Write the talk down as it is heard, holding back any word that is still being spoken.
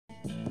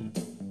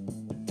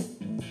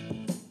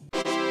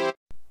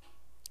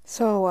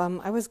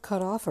I was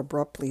cut off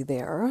abruptly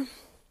there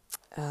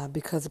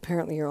because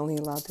apparently you're only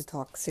allowed to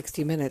talk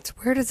 60 minutes.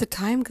 Where does the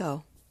time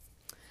go?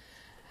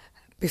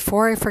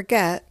 Before I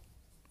forget,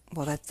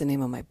 well, that's the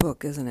name of my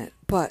book, isn't it?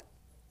 But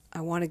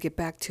I want to get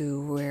back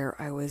to where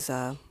I was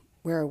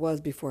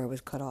before I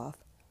was cut off.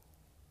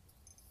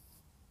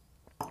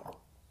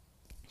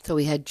 So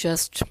we had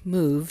just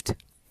moved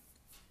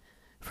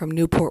from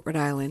Newport, Rhode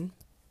Island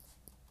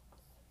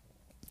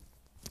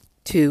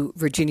to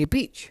Virginia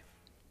Beach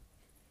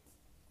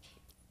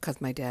because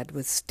my dad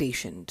was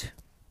stationed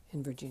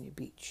in Virginia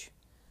Beach.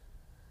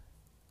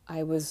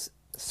 I was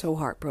so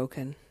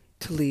heartbroken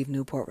to leave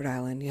Newport, Rhode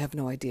Island. You have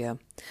no idea.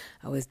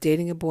 I was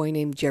dating a boy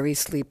named Jerry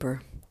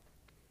Sleeper,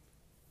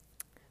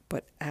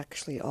 but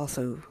actually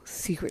also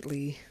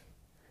secretly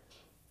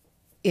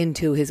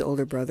into his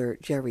older brother,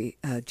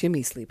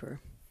 Jimmy Sleeper.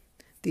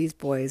 These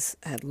boys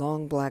had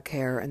long black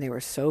hair and they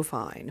were so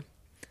fine.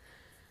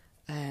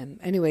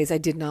 Anyways, I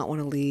did not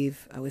want to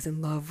leave. I was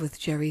in love with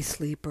Jerry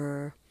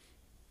Sleeper.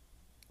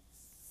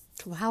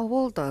 So how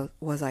old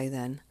was I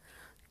then?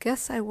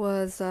 Guess I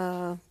was,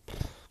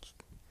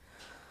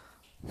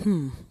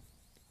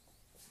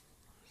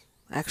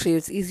 Actually,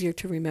 it's easier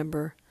to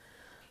remember.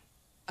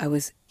 I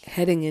was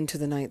heading into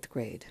the 9th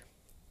grade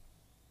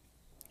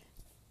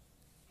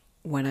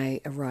when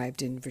I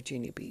arrived in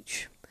Virginia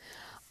Beach.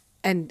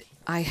 And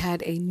I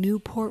had a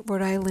Newport,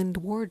 Rhode Island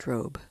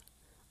wardrobe.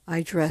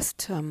 I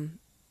dressed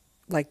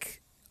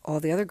like all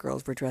the other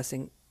girls were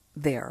dressing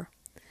there.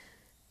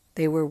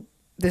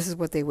 This is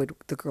what the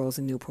girls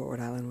in Newport,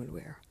 Rhode Island would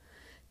wear.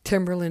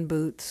 Timberland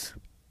boots,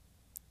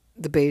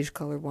 the beige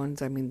colored ones,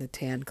 the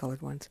tan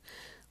colored ones.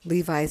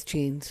 Levi's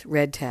jeans,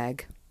 red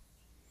tag.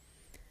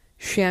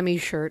 Chamois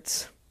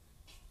shirts.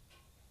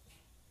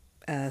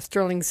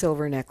 Sterling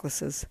silver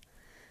necklaces.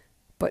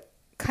 But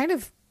kind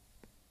of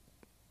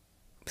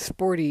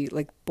sporty,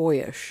 like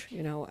boyish,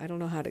 I don't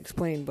know how to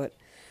explain, but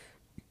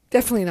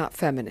definitely not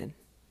feminine,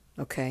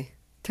 okay?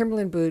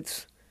 Timberland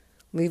boots,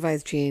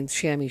 Levi's jeans,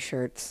 chamois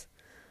shirts.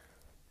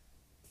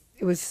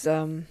 It was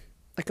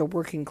like a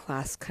working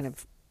class kind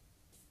of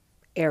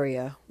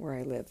area where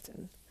I lived.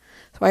 And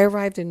so I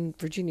arrived in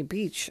Virginia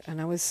Beach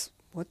and I was,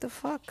 what the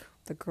fuck?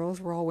 The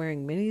girls were all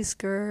wearing mini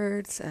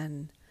skirts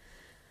and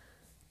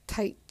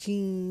tight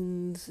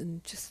jeans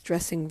and just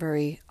dressing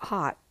very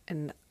hot.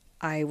 And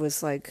I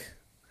was like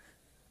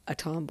a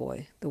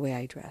tomboy the way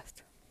I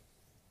dressed.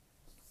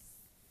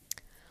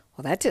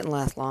 Well, that didn't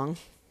last long.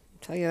 I'll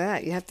tell you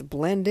that. You have to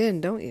blend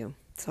in, don't you?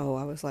 So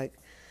I was like,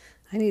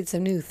 I need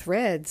some new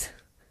threads.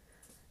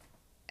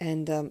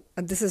 And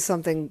this is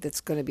something that's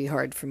going to be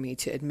hard for me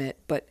to admit,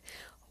 but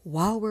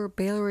while we're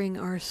bearing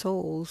our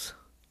souls,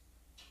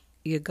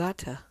 you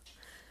gotta.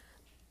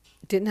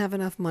 Didn't have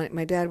enough money.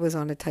 My dad was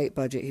on a tight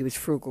budget. He was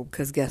frugal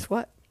because guess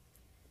what?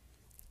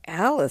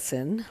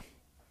 Allison,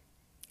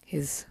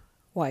 his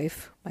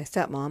wife, my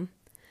stepmom,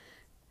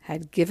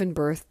 had given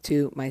birth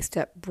to my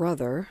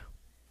stepbrother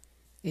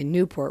in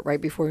Newport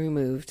right before we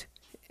moved,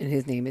 and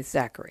his name is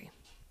Zachary.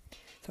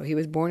 So he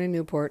was born in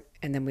Newport,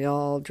 and then we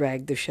all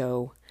dragged the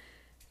show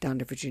down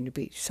to Virginia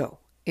Beach. So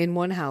in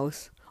one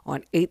house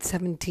on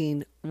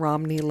 817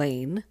 Romney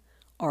Lane,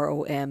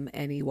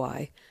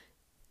 Romney.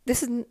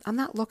 I'm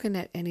not looking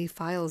at any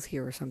files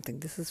here or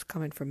something. This is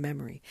coming from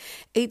memory.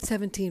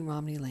 817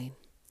 Romney Lane.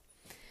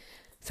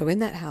 So in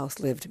that house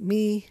lived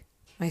me,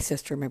 my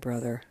sister, my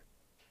brother,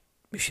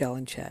 Michelle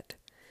and Chet,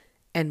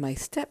 and my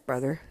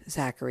stepbrother,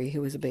 Zachary, who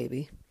was a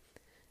baby,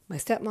 my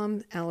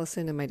stepmom,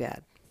 Allison, and my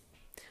dad.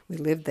 We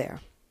lived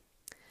there.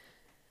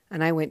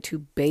 And I went to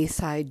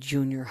Bayside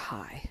Junior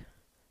High.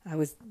 I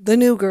was the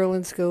new girl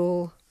in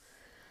school.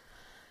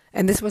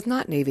 And this was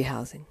not Navy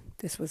housing.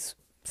 This was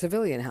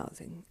civilian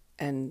housing.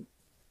 And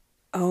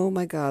oh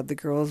my God, the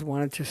girls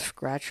wanted to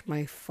scratch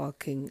my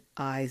fucking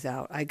eyes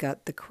out. I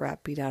got the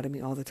crap beat out of me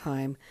all the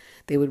time.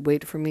 They would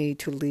wait for me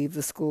to leave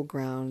the school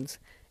grounds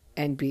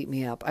and beat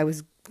me up. I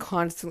was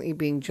constantly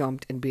being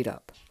jumped and beat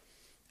up.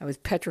 I was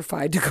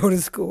petrified to go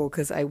to school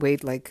because I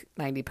weighed like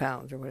 90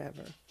 pounds or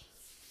whatever.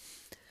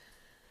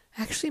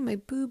 Actually, my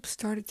boobs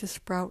started to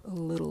sprout a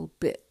little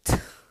bit.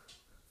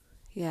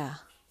 Yeah.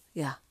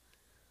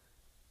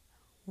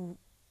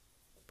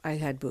 I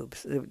had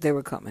boobs. They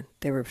were coming.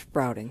 They were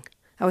sprouting.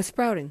 I was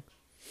sprouting.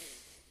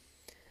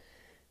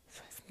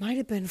 So I might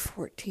have been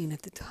 14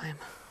 at the time.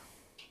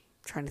 I'm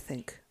trying to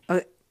think.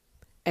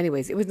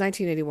 Anyways, it was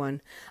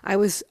 1981. I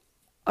was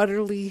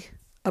utterly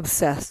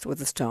obsessed with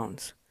the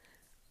Stones.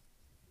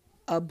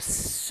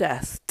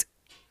 Obsessed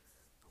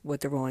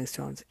with the Rolling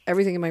Stones.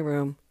 Everything in my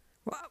room.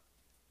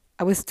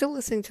 I was still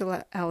listening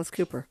to Alice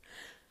Cooper,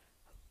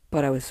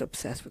 but I was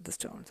obsessed with the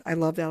Stones. I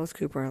loved Alice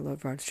Cooper. I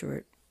loved Rod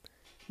Stewart.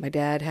 My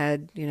dad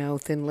had,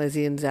 Thin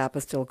Lizzy and Zappa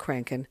still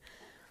cranking.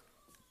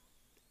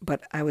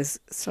 But I was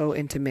so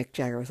into Mick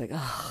Jagger. I was like,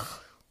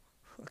 oh,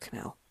 fucking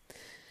hell.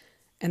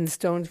 And the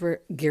Stones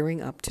were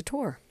gearing up to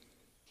tour.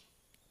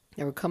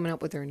 They were coming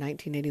up with their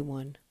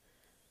 1981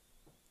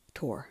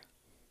 tour.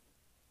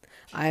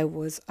 I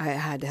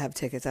had to have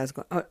tickets. I was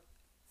going, oh,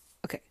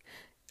 okay.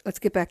 let's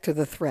get back to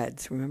the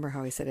threads. Remember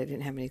how I said I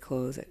didn't have any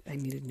clothes? I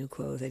needed new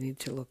clothes. I needed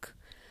to look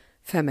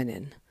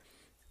feminine.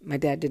 My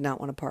dad did not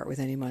want to part with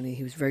any money.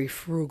 He was very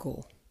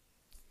frugal.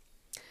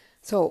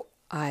 So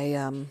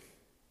it's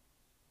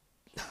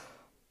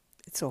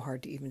so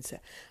hard to even say.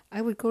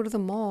 I would go to the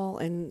mall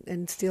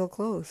and steal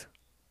clothes.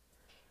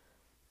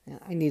 Yeah,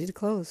 I needed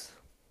clothes.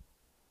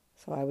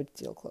 So I would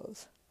steal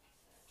clothes.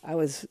 I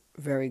was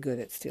very good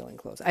at stealing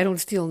clothes. I don't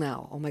steal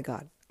now. Oh my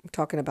God. I'm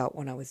talking about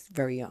when I was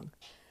very young.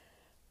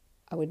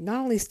 I would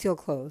not only steal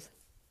clothes,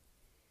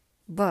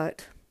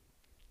 but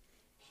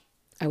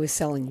I was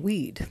selling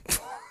weed.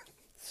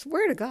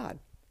 Swear to God.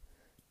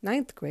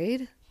 9th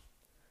grade,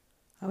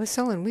 I was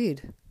selling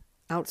weed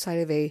outside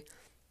of a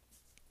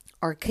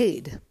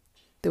arcade.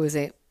 There was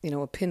a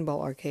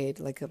pinball arcade,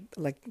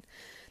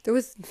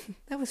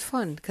 that was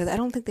fun because I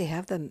don't think they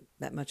have them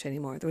that much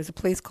anymore. There was a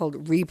place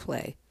called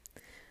Replay.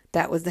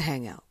 That was the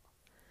hangout.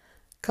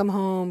 Come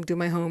home, do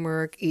my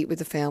homework, eat with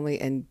the family,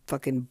 and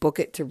fucking book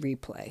it to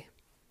Replay.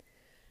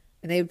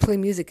 And they would play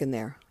music in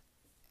there.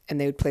 And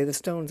they would play the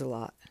Stones a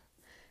lot.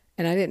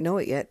 And I didn't know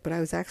it yet, but I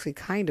was actually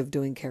kind of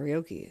doing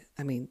karaoke.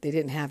 I mean, they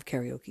didn't have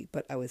karaoke,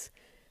 but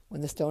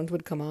when the Stones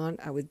would come on,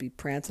 I would be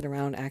prancing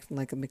around, acting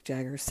like a Mick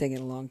Jagger, singing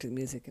along to the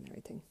music and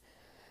everything.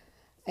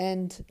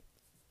 And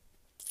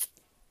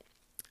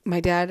my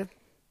dad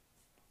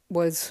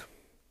was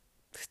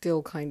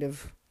still kind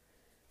of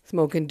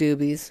smoking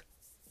doobies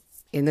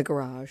in the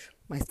garage.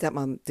 My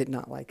stepmom did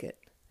not like it.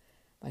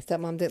 My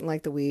stepmom didn't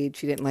like the weed.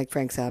 She didn't like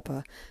Frank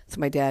Zappa. So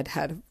my dad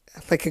had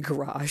a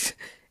garage.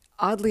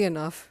 Oddly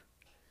enough,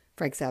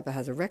 Frank Zappa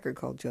has a record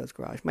called Joe's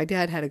Garage. My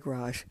dad had a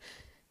garage.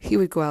 He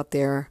would go out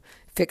there,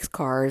 fix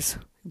cars.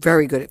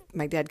 Very good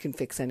my dad can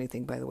fix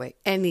anything, by the way.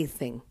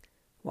 Anything.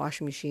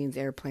 Washing machines,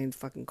 airplanes,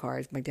 fucking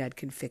cars. My dad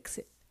can fix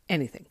it.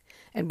 Anything.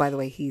 And by the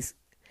way, he's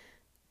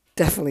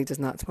definitely does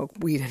not smoke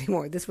weed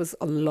anymore. This was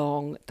a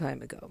long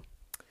time ago.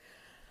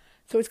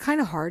 So it's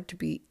kind of hard to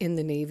be in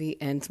the Navy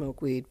and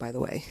smoke weed, by the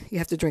way. You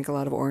have to drink a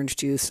lot of orange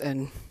juice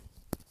and,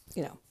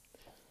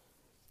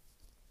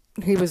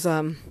 He was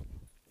in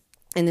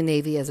the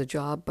Navy as a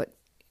job, but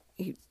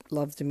he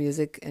loves the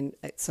music, and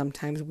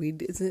sometimes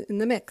weed is in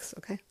the mix,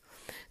 okay?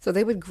 So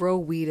they would grow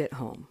weed at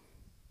home.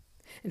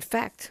 In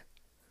fact,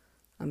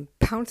 I'm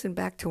pouncing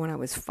back to when I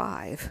was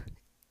 5,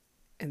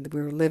 and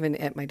we were living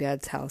at my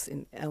dad's house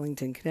in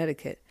Ellington,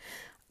 Connecticut.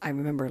 I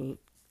remember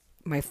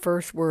my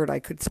first word I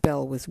could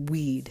spell was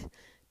weed.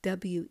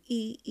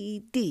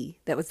 W-E-E-D.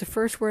 That was the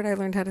first word I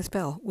learned how to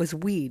spell, was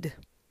weed.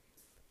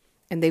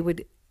 And they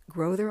would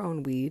grow their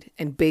own weed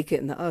and bake it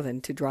in the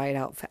oven to dry it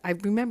out. I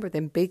remember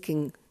them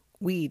baking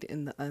weed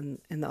in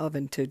the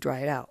oven to dry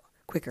it out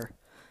quicker.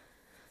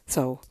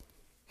 So,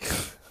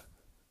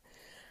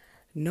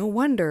 no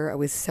wonder I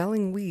was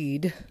selling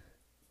weed.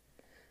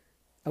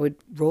 I would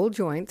roll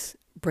joints,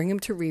 bring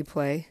them to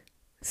Replay,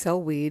 sell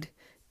weed,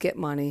 get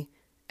money,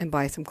 and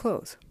buy some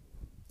clothes.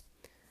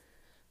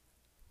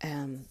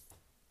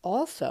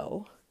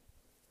 Also,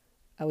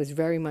 I was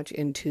very much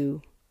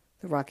into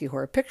the Rocky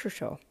Horror Picture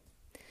Show.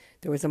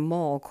 There was a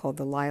mall called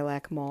the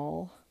Lilac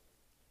Mall,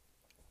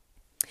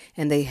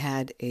 and they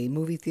had a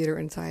movie theater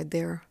inside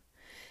there.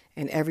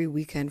 And every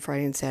weekend,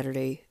 Friday and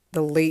Saturday,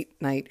 the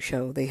late night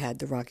show, they had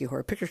the Rocky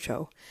Horror Picture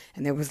Show.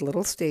 And there was a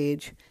little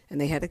stage,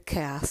 and they had a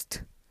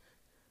cast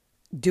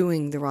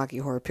doing the Rocky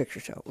Horror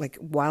Picture Show. Like,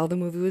 while the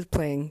movie was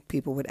playing,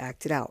 people would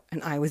act it out.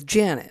 And I was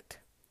Janet.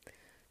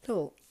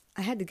 So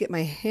I had to get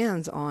my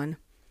hands on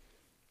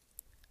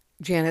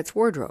Janet's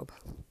wardrobe.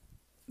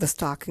 The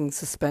stockings,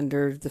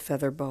 suspenders, the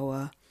feather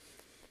boa,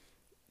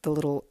 the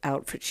little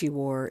outfit she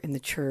wore in the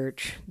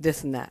church,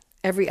 this and that.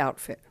 Every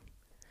outfit.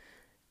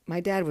 My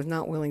dad was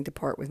not willing to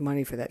part with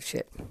money for that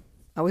shit.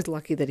 I was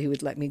lucky that he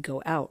would let me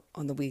go out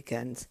on the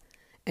weekends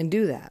and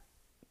do that,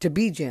 to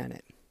be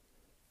Janet.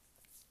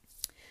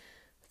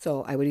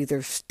 So I would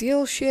either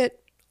steal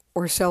shit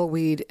or sell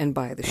weed and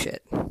buy the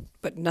shit.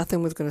 But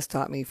nothing was going to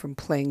stop me from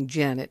playing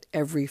Janet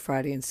every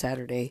Friday and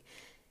Saturday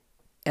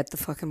at the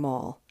fucking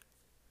mall.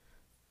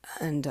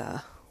 And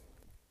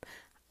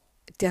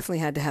definitely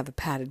had to have a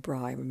padded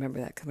bra. I remember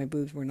that because my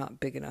boobs were not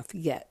big enough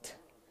yet.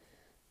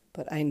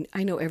 But I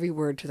know every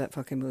word to that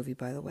fucking movie,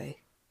 by the way.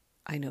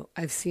 I know.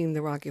 I've seen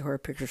the Rocky Horror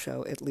Picture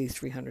Show at least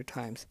 300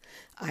 times.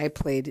 I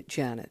played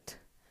Janet.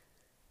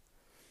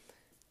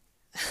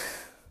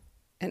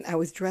 And I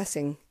was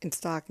dressing in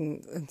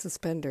stockings and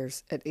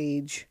suspenders at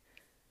age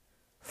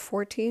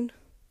 14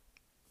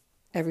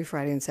 every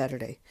Friday and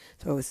Saturday.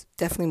 So I was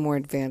definitely more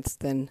advanced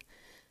than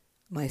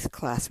my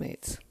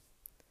classmates.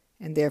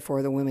 And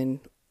therefore the women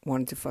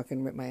wanted to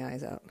fucking rip my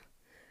eyes out.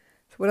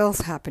 So what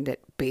else happened at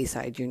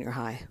Bayside Junior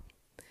High?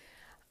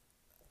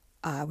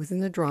 I was in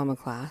the drama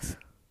class.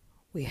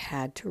 We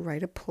had to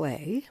write a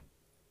play.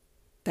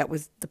 That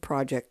was the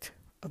project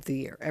of the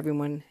year.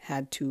 Everyone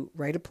had to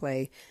write a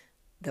play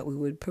that we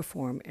would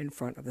perform in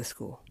front of the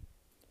school.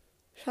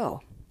 So,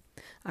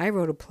 I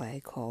wrote a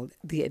play called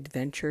The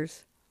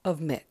Adventures of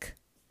Mick.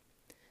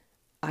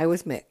 I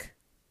was Mick,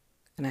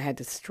 and I had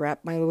to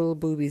strap my little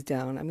boobies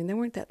down. I mean, they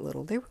weren't that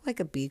little. They were like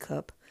a B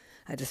cup.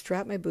 I had to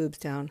strap my boobs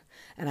down,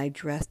 and I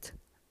dressed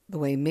the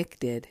way Mick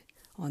did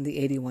on the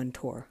 81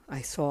 tour.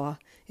 I saw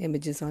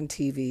images on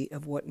TV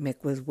of what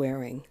Mick was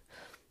wearing,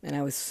 and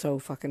I was so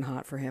fucking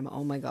hot for him.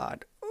 Oh my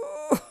God.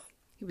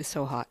 He was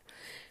so hot.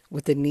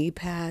 With the knee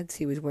pads,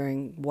 he was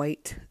wearing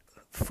white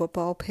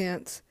football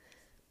pants,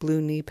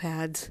 blue knee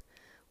pads,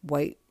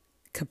 white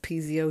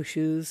Capezio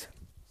shoes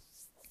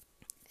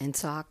and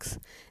socks,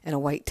 and a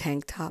white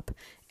tank top,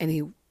 and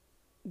he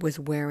was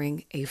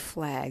wearing a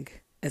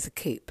flag as a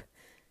cape.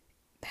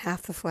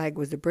 Half the flag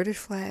was the British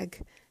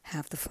flag,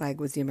 half the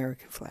flag was the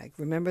American flag.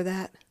 Remember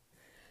that?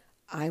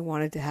 I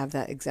wanted to have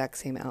that exact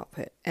same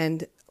outfit,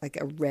 and like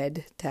a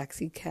red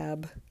taxi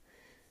cab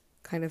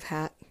kind of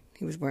hat.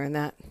 He was wearing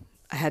that.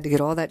 I had to get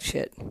all that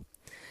shit.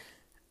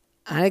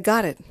 I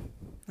got it.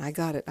 I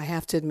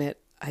have to admit,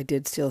 I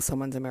did steal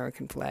someone's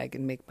American flag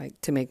and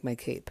make my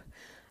cape.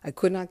 I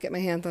could not get my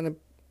hands on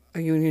a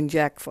Union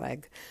Jack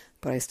flag,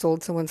 but I stole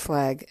someone's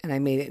flag and I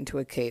made it into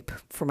a cape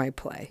for my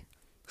play.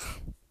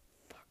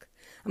 Fuck.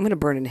 I'm going to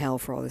burn in hell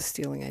for all this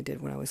stealing I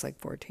did when I was like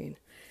 14.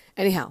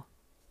 Anyhow,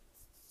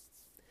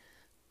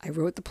 I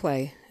wrote the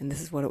play, and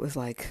this is what it was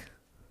like.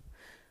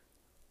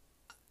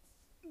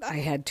 I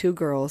had 2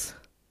 girls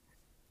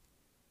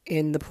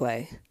in the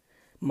play,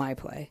 my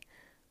play.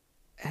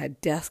 I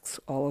had desks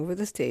all over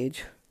the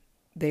stage.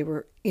 They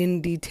were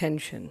in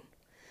detention.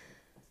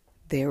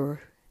 They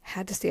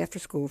had to stay after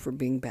school for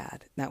being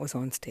bad. That was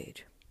on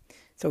stage.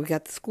 So we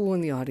got the school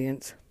in the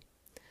audience,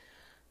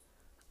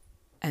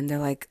 and they're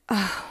like,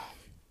 "Oh,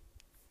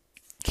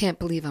 can't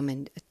believe I'm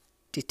in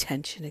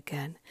detention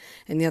again."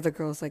 And the other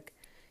girl's like,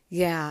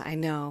 "Yeah, I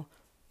know.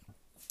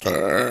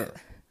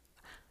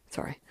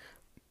 Sorry.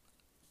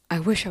 I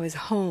wish I was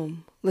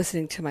home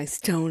listening to my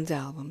Stones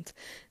albums."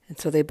 And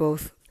so they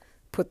both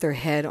put their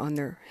head on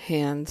their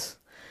hands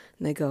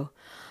and they go,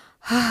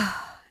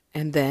 "Ah."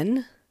 And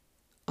then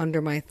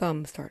Under My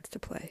Thumb starts to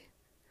play.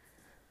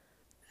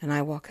 And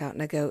I walk out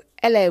and I go,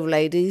 "Hello,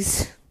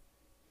 ladies.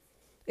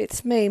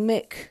 It's me,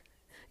 Mick.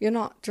 You're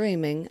not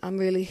dreaming. I'm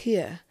really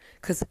here."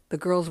 Because the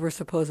girls were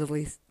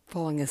supposedly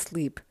falling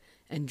asleep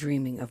and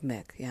dreaming of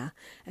Mick, yeah?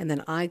 And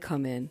then I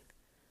come in.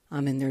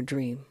 I'm in their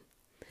dream.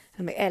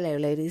 I'm like, "Hello,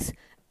 ladies."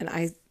 And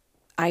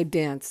I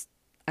danced.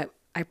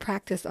 I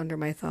practiced Under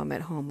My Thumb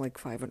at home like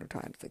 500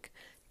 times, like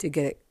to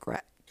get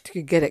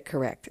it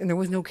correct. And there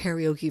was no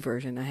karaoke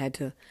version. I had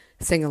to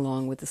sing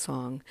along with the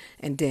song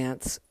and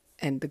dance.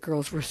 And the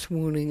girls were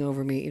swooning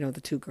over me. You know,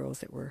 the 2 girls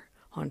that were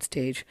on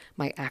stage,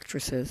 my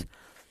actresses.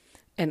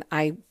 And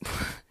I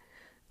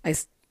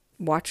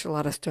watched a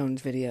lot of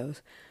Stones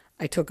videos.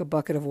 I took a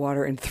bucket of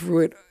water and threw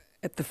it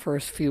at the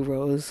first few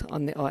rows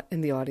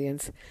in the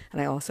audience. And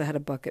I also had a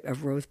bucket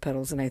of rose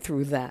petals, and I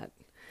threw that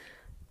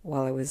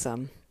while I was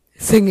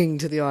singing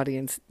to the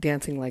audience,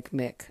 dancing like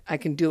Mick. I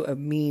can do a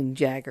mean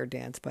Jagger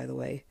dance, by the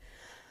way.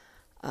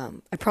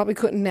 I probably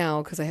couldn't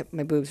now because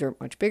my boobs are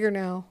much bigger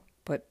now,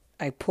 but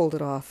I pulled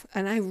it off.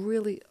 And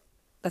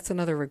that's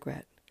another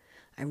regret.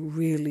 I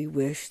really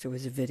wish there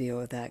was a video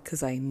of that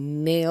because I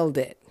nailed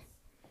it.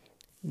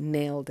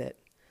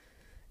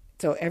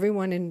 So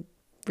everyone in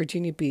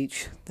Virginia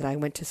Beach that I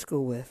went to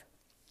school with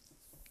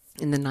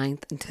in the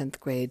 9th and 10th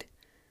grade,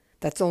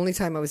 that's the only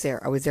time I was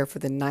there. I was there for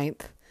the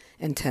 9th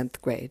and 10th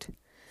grade.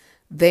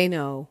 They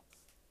know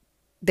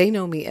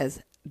me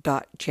as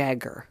Dot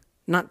Jagger,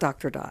 not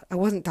Dr. Dot. I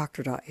wasn't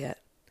Dr. Dot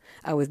yet.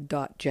 I was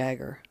Dot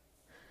Jagger.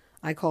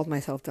 I called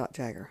myself Dot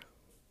Jagger.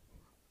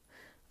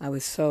 I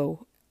was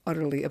so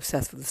utterly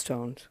obsessed with the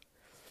Stones.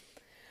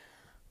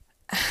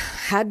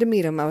 Had to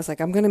meet him. I was like,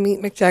 "I'm going to meet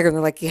Mick Jagger." And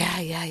they're like, yeah.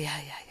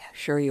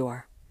 Sure you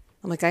are.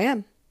 I'm like, "I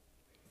am.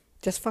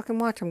 Just fucking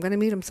watch. I'm going to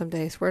meet him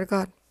someday. I swear to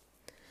God."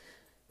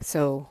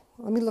 So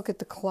let me look at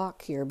the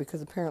clock here because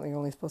apparently you're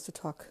only supposed to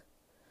talk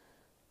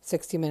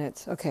 60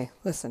 minutes. Okay,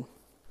 listen.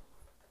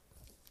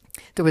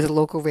 There was a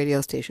local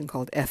radio station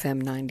called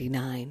FM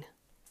 99.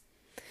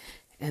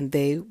 And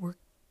they were...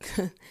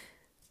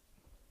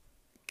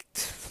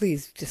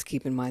 Please just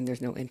keep in mind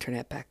there's no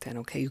internet back then,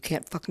 okay? You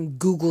can't fucking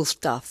Google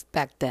stuff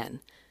back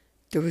then.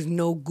 There was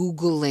no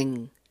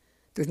Googling.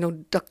 There's no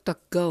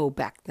DuckDuckGo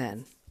back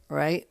then, all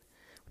right?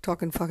 We're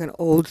talking fucking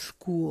old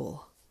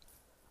school.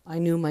 I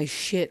knew my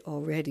shit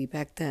already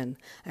back then.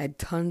 I had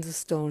tons of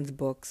Stones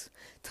books,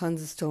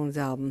 tons of Stones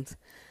albums.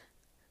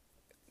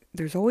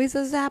 There's always a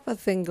Zappa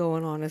thing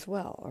going on as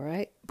well, all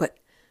right? But,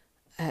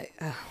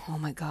 oh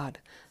my God,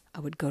 I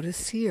would go to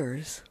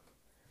Sears.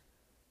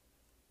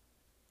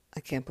 I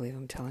can't believe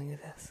I'm telling you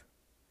this.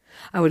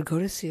 I would go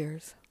to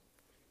Sears,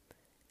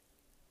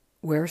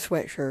 wear a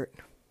sweatshirt.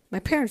 My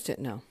parents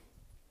didn't know.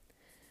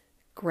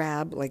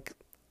 Grab,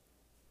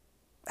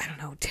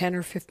 10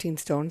 or 15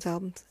 Stones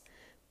albums,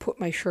 put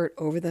my shirt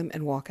over them,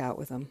 and walk out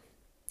with them.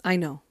 I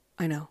know.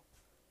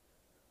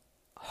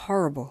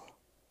 Horrible.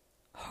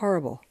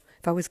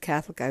 If I was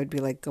Catholic, I would be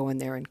like going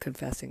there and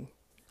confessing.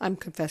 I'm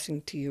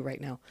confessing to you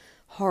right now.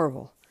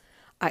 Horrible.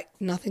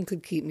 Nothing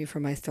could keep me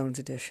from my Stones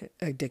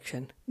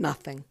addiction.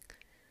 Nothing.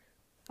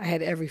 I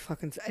had every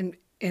fucking... And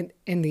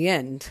in the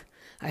end,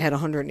 I had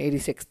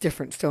 186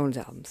 different Stones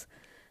albums.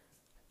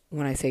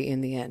 when I say in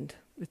the end,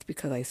 it's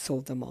because I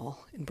sold them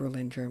all in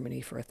Berlin,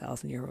 Germany for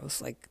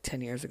 €1,000 like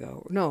 10 years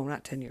ago. No,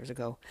 not 10 years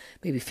ago.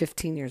 Maybe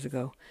 15 years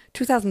ago.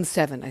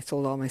 2007, I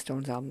sold all my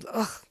Stones albums.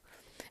 Ugh.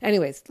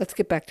 Anyways, let's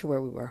get back to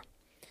where we were.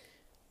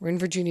 We're in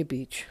Virginia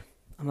Beach.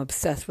 I'm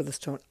obsessed with the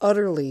Stones.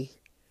 Utterly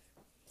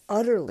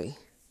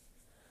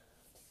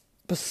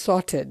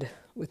besotted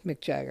with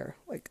Mick Jagger.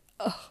 Like,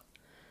 ugh.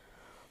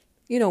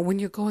 You know, when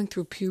you're going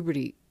through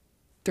puberty,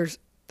 there's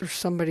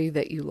somebody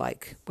that you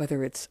like,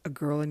 whether it's a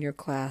girl in your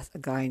class, a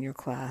guy in your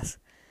class,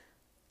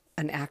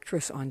 an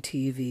actress on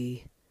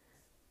TV,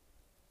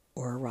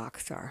 or a rock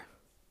star.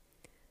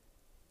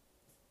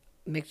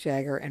 Mick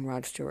Jagger and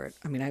Rod Stewart.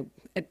 I mean,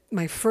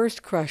 my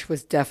first crush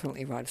was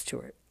definitely Rod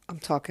Stewart. I'm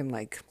talking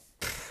like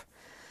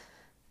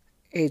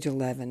age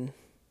 11,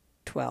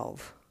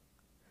 12.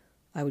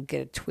 I would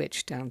get a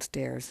twitch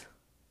downstairs.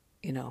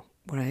 You know,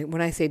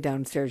 when I say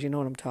downstairs, you know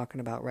what I'm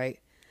talking about, right?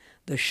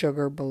 The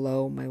sugar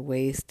below my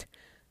waist.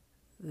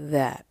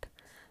 That.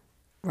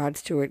 Rod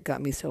Stewart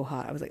got me so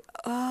hot. I was like,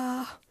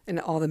 ah. And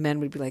all the men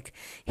would be like,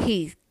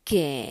 he's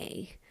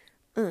gay.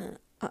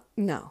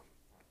 No,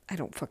 I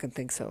don't fucking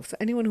think so. So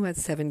anyone who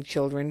has 7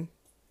 children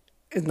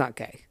is not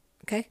gay,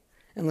 okay?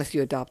 Unless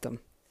you adopt them.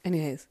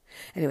 Anyways,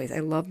 I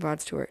love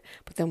Rod Stewart.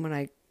 But then when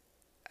I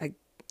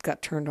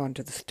got turned on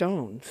to the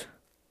Stones,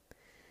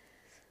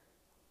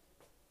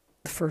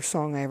 the first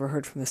song I ever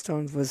heard from the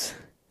Stones was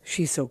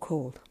She's So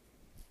Cold.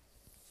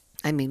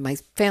 I mean, my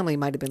family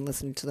might have been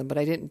listening to them, but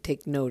I didn't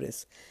take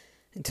notice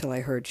until I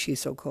heard She's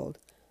So Cold.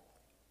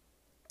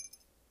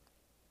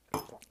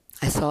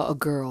 I saw a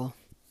girl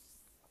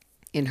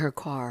in her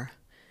car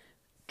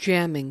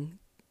jamming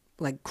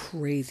like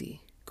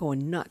crazy,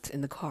 going nuts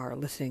in the car,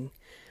 listening.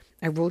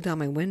 I rolled down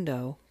my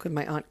window because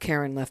my Aunt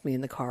Karen left me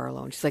in the car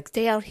alone. She's like,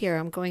 stay out here.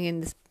 I'm going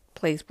in this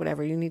place,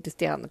 whatever. You need to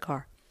stay out in the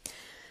car.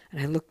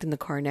 And I looked in the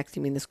car next to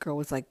me, and this girl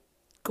was like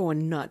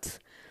going nuts.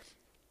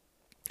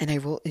 And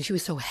and she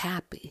was so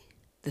happy.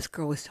 This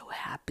girl was so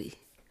happy.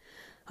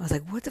 I was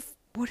like, what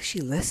is she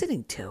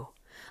listening to?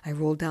 I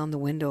rolled down the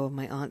window of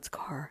my aunt's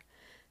car,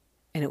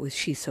 and it was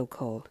She's So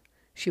Cold.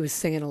 She was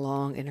singing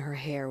along, and her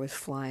hair was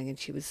flying, and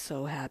she was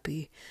so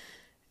happy.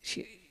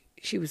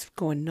 She was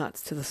going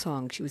nuts to the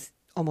song. She was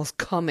almost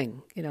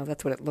coming. You know,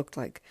 that's what it looked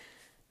like.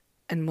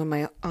 And when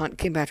my aunt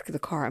came back to the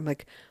car, I'm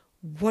like,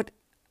 what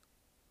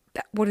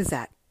is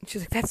that? And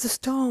she's like, that's the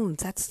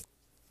Stones. That's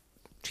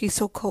She's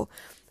So Cold.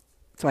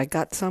 So I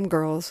got some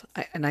girls,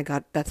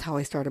 that's how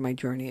I started my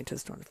journey into the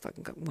Stones.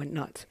 Fucking went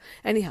nuts.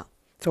 Anyhow,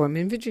 so I'm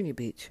in Virginia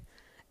Beach.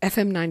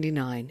 FM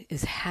 99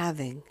 is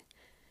having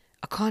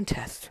a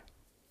contest.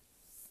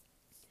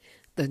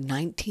 The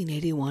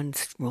 1981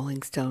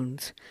 Rolling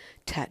Stones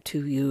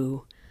Tattoo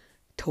You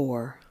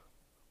tour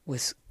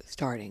was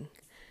starting,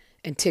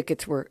 and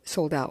tickets were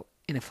sold out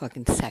in a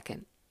fucking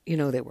second. You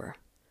know they were.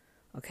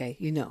 Okay?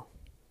 You know.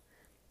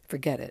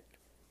 Forget it.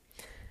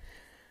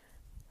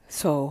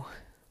 So,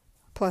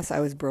 plus I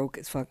was broke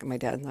as fuck, and my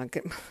dad's not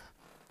getting...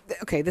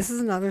 Okay, this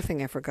is another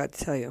thing I forgot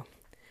to tell you.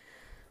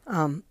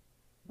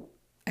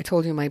 I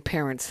told you my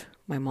parents,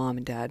 my mom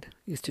and dad,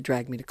 used to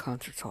drag me to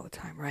concerts all the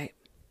time, right?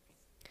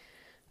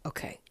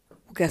 Okay,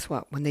 well, guess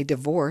what? When they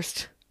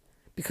divorced,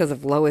 because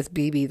of Lois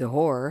Beebe the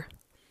whore,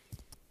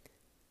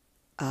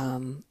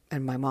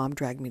 and my mom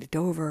dragged me to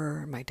Dover,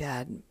 and my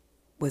dad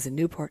was in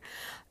Newport,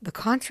 the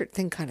concert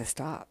thing kind of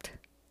stopped,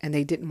 and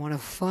they didn't want to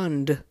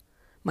fund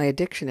my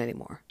addiction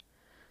anymore.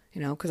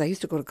 You know, because I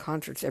used to go to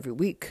concerts every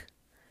week.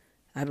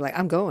 I'd be like,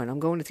 I'm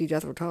going to see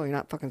Jethro Tull. You're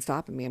not fucking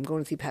stopping me. I'm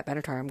going to see Pat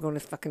Benatar. I'm going to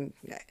fucking,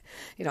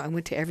 you know, I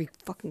went to every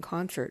fucking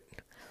concert.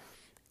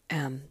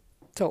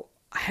 So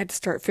I had to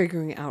start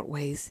figuring out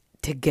ways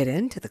to get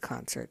into the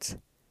concerts.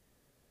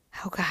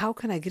 How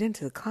can I get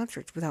into the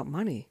concerts without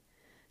money?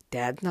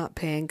 Dad's not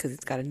paying because he's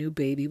got a new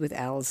baby with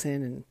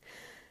Allison. And,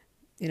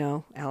 you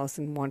know,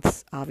 Allison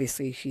wants,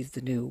 obviously, she's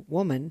the new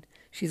woman.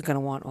 She's going to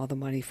want all the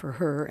money for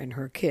her and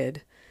her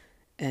kid.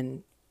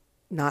 And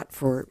not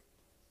for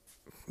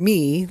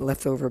me,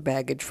 leftover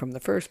baggage from the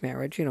first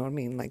marriage, you know what I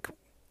mean? Like,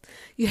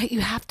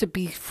 you have to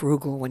be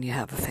frugal when you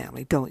have a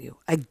family, don't you?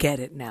 I get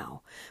it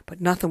now.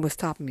 But nothing was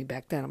stopping me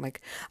back then. I'm like,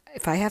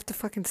 if I have to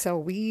fucking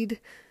sell weed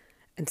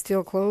and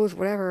steal clothes,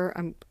 whatever,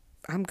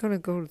 I'm going to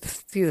go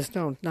see the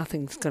Stones.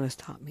 Nothing's going to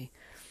stop me.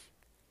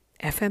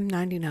 FM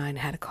 99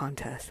 had a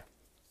contest.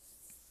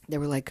 They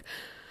were like,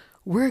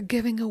 we're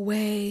giving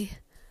away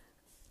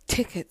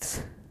tickets.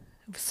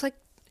 It was like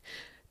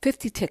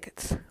 50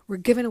 tickets. We're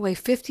giving away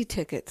 50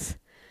 tickets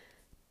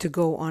to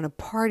go on a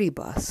party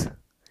bus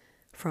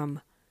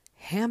from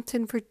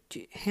Hampton,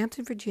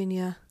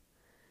 Virginia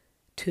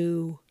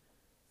to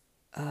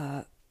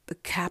the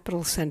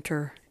Capitol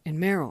Center in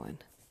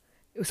Maryland.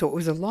 So it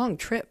was a long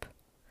trip.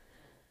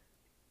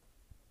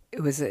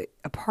 It was a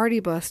party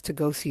bus to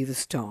go see the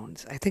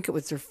Stones. I think it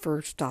was their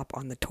first stop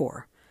on the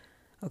tour.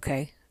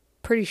 Okay?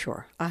 Pretty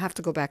sure. I'll have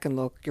to go back and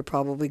look. You're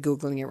probably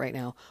Googling it right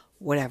now.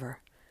 Whatever.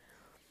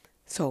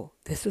 So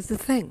this was the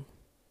thing.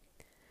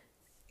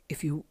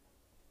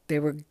 They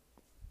were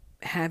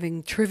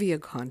having trivia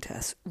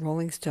contests,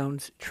 Rolling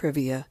Stones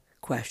trivia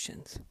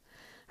questions,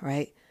 all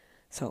right?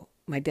 So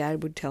my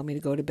dad would tell me to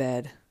go to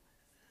bed.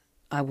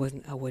 I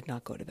would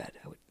not go to bed.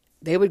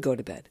 They would go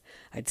to bed.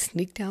 I'd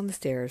sneak down the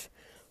stairs.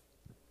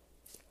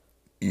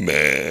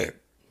 Meh.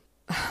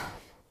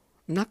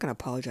 I'm not going to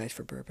apologize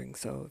for burping,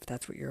 so if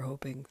that's what you're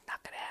hoping,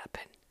 not going to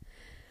happen.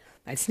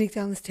 I'd sneak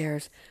down the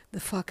stairs. The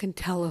fucking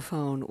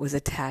telephone was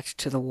attached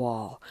to the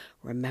wall.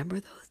 Remember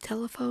those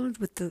telephones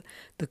with the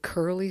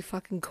curly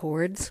fucking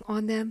cords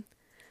on them?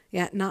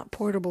 Yeah, not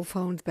portable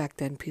phones back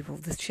then, people.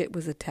 This shit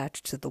was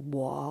attached to the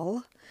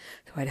wall.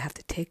 So I'd have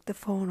to take the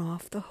phone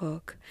off the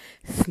hook,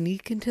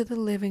 sneak into the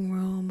living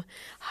room,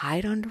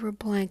 hide under a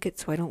blanket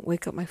so I don't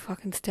wake up my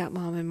fucking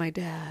stepmom and my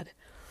dad.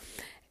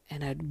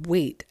 And I'd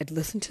wait. I'd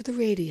listen to the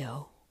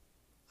radio.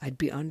 I'd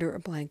be under a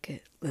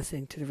blanket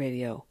listening to the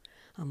radio.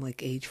 I'm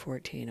like age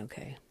 14,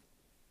 okay?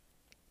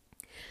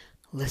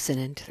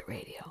 Listening to the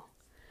radio.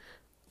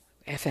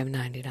 FM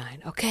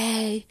 99.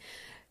 Okay.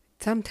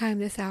 Sometime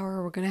this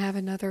hour, we're going to have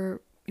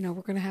another, we're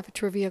going to have a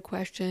trivia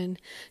question.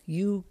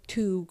 You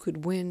too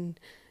could win.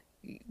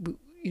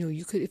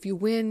 If you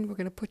win, we're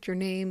going to put your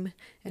name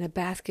in a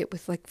basket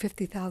with like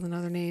 50,000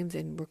 other names,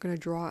 and we're going to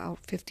draw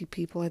out 50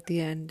 people at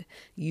the end.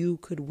 You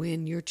could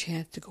win your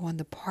chance to go on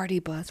the party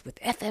bus with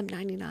FM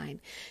 99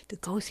 to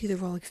go see the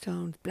Rolling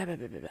Stones, blah, blah,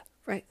 blah, blah, blah.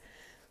 Right?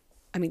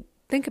 I mean,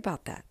 think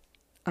about that.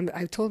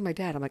 I told my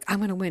dad, I'm like, I'm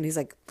going to win. He's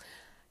like,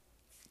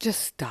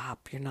 just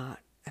stop. You're not.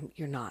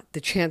 You're not.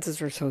 The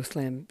chances are so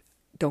slim.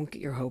 Don't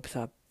get your hopes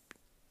up.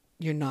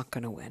 You're not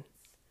going to win.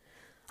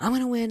 I'm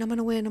going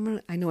to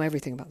win. I know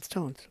everything about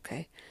Stones,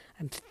 okay?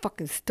 I'm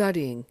fucking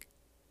studying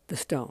the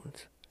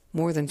Stones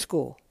more than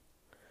school.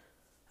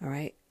 All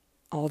right?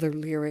 All their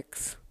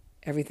lyrics,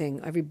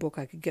 everything, every book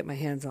I could get my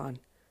hands on.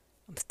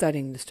 I'm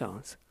studying the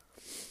Stones.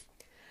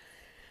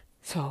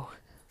 So,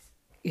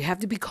 you have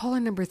to be caller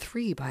number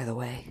 3, by the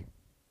way.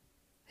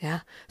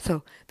 Yeah?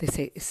 So, they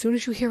say, as soon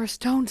as you hear a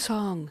Stone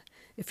song,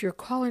 if you're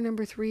caller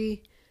number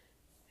 3,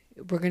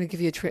 we're going to give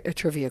you a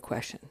trivia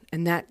question.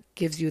 And that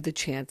gives you the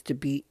chance to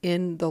be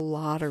in the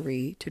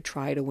lottery to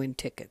try to win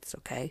tickets,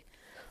 okay?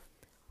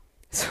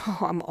 So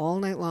I'm all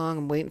night long.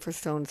 I'm waiting for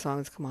Stone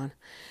songs to come on.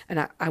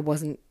 And I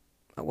was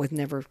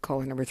never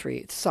caller number 3.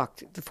 It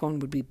sucked. The phone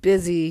would be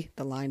busy.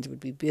 The lines would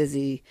be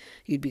busy.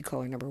 You'd be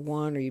caller number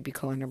 1 or you'd be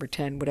caller number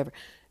 10, whatever.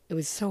 It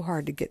was so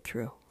hard to get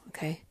through,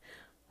 okay?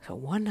 So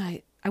one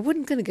night, I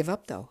wasn't going to give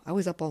up, though. I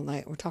was up all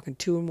night. We're talking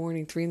 2 in the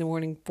morning, 3 in the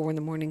morning, 4 in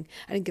the morning.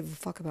 I didn't give a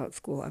fuck about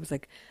school. I was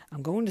like,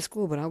 I'm going to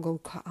school, but I will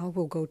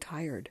go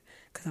tired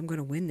because I'm going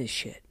to win this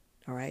shit,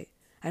 all right?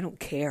 I don't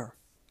care.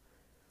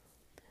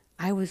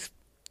 They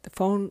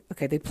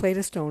played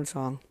a Stone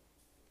song.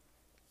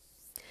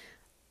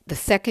 The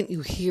second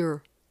you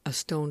hear a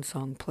Stone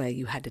song play,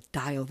 you had to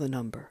dial the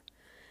number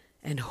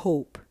and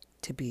hope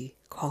to be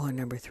caller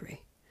number 3.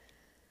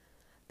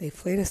 They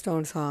played a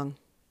Stone song.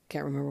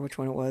 Can't remember which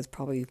one it was.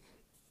 Probably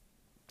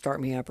Start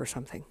Me Up or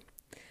something.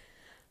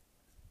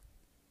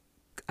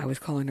 I was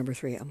calling number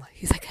 3.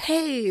 He's like,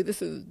 hey,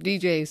 this is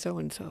DJ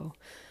so-and-so.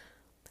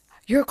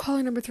 You're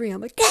calling number 3.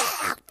 I'm like,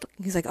 yeah.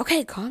 He's like,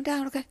 okay, calm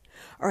down, okay.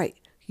 All right,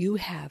 you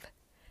have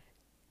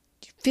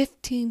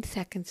 15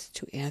 seconds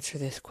to answer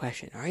this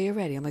question. Are you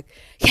ready? I'm like,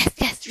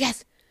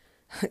 yes.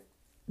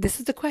 This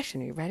is the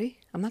question. Are you ready?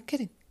 I'm not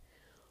kidding.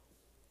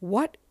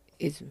 What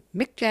is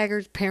Mick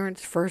Jagger's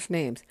parents' first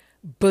names?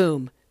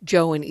 Boom,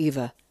 Joe and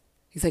Eva.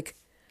 He's like,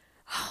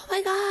 oh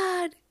my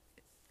God,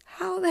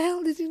 how the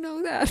hell did you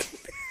know that?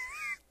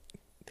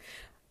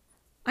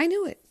 I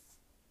knew it.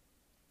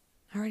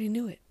 I already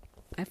knew it.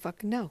 I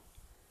fucking know.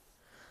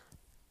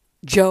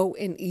 Joe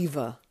and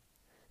Eva.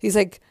 He's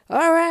like,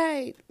 all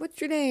right,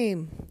 what's your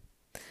name?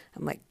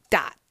 I'm like,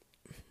 Dot.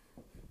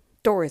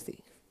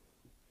 Dorothy.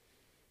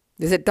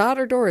 Is it Dot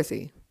or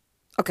Dorothy?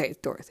 Okay,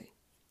 it's Dorothy.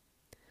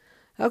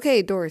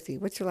 Okay, Dorothy,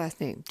 what's your last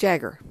name?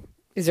 Jagger.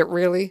 Is it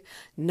really?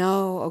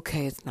 No,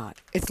 okay, it's not.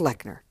 It's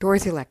Lechner.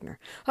 Dorothy Lechner.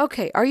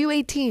 Okay, are you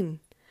 18?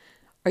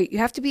 You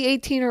have to be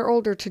 18 or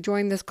older to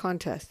join this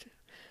contest.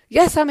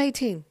 Yes, I'm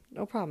 18.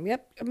 No problem.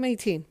 Yep, I'm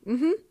 18.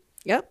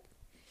 Yep.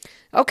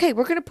 Okay,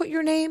 we're going to put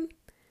your name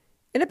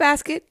in a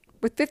basket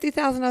with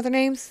 50,000 other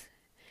names.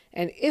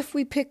 And if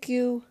we pick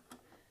you,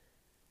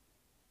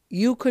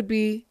 you could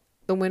be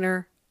the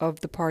winner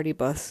of the party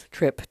bus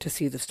trip to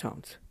see the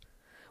Stones.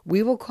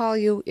 We will call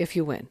you if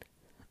you win.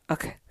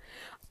 Okay.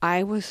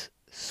 I was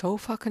so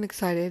fucking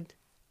excited.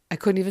 I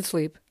couldn't even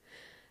sleep.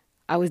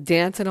 I was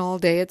dancing all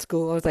day at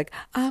school. I was like,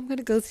 I'm going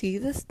to go see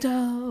the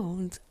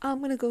Stones. I'm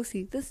going to go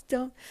see the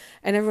Stones.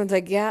 And everyone's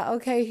like, yeah,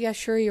 okay, yeah,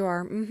 sure you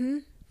are.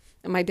 And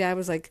my dad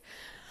was like,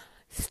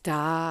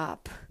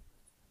 stop.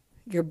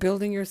 You're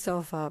building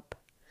yourself up.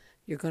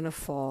 You're going to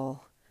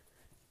fall.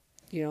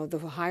 The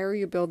higher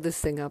you build this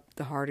thing up,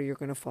 the harder you're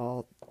going to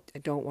fall. I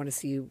don't want to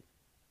see you,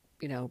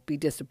 be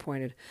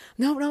disappointed.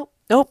 Nope.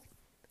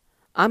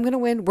 I'm going to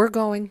win. We're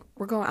going.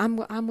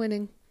 I'm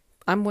winning.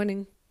 I'm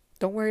winning.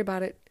 Don't worry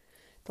about it.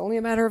 It's only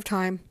a matter of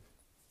time.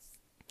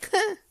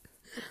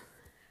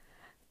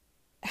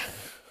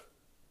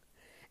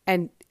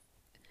 And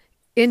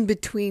in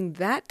between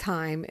that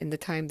time and the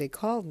time they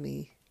called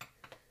me,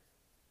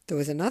 there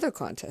was another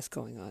contest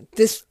going on.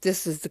 This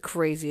is the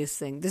craziest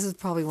thing. This is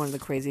probably one of the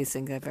craziest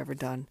things I've ever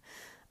done.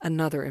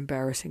 Another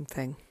embarrassing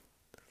thing.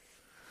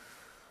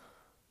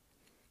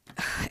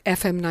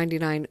 FM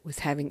 99 was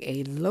having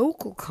a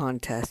local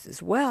contest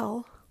as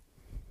well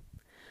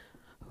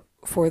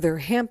for their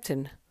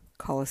Hampton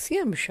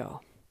Coliseum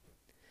show.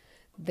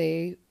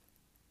 This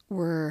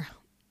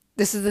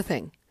is the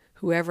thing,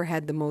 whoever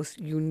had the most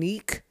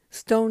unique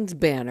Stones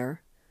banner,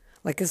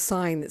 like a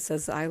sign that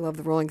says, I love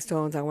the Rolling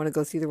Stones, I want to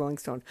go see the Rolling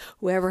Stones,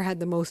 whoever had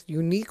the most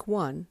unique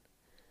one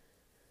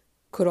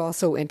could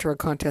also enter a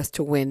contest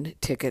to win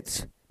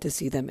tickets to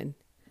see them in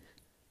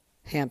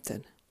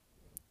Hampton.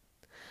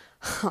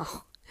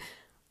 Oh,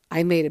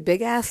 I made a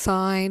big ass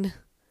sign,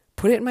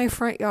 put it in my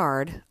front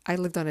yard. I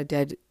lived on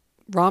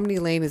Romney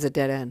Lane is a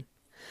dead end.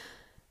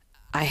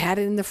 I had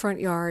it in the front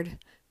yard,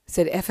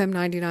 said FM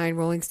 99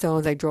 Rolling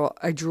Stones. I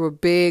drew a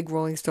big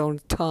Rolling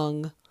Stones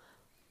tongue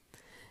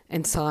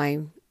and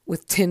sign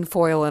with tin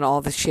foil and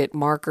all the shit,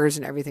 markers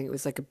and everything. It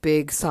was like a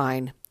big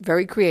sign,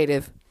 very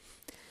creative.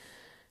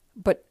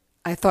 But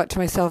I thought to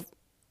myself,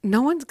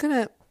 no one's going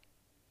to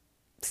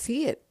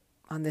see it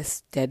on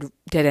this dead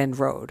end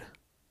road.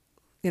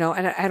 And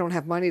I don't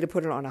have money to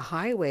put it on a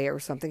highway or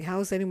something. How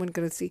is anyone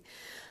going to see?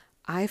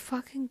 I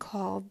fucking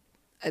called.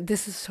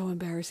 This is so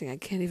embarrassing. I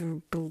can't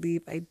even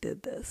believe I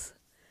did this.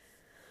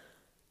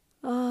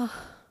 I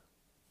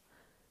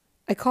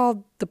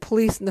called the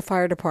police and the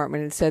fire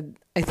department and said,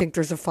 I think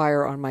there's a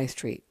fire on my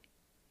street.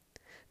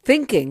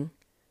 Thinking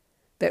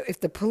that if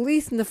the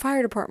police and the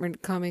fire department are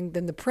coming,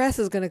 then the press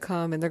is going to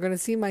come and they're going to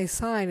see my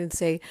sign and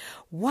say,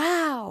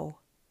 wow,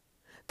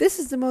 this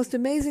is the most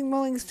amazing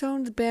Rolling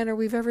Stones banner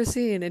we've ever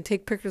seen, and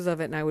take pictures of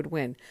it and I would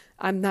win.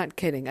 I'm not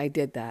kidding. I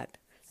did that.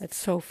 That's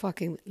so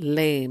fucking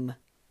lame.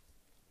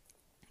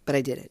 But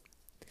I did it.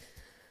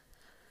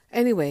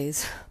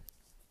 Anyways,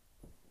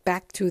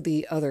 back to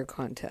the other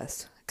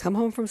contest. Come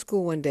home from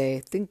school one day,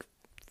 I think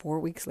 4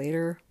 weeks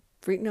later.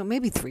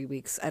 Maybe 3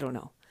 weeks. I don't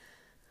know.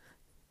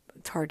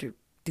 It's hard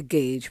to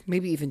gauge.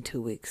 Maybe even 2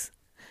 weeks.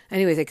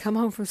 Anyways, I come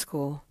home from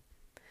school.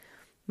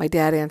 My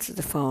dad answered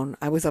the phone.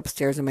 I was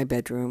upstairs in my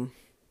bedroom,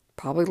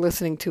 probably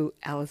listening to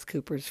Alice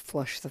Cooper's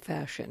Flush the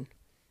Fashion,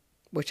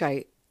 which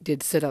I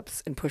did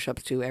sit-ups and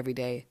push-ups to every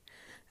day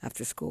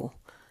after school.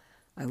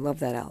 I love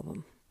that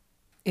album,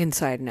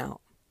 inside and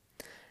out.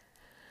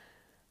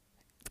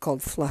 It's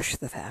called Flush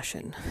the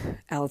Fashion.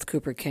 Alice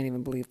Cooper can't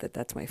even believe that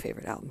that's my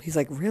favorite album. He's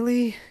like,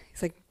 really?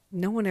 He's like,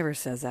 no one ever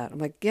says that. I'm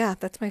like, yeah,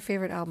 that's my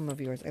favorite album of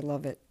yours. I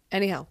love it.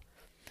 Anyhow,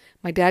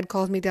 my dad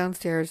calls me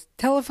downstairs.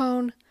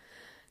 Telephone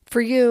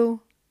for you.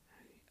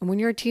 And when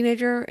you're a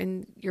teenager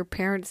and your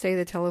parents say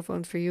the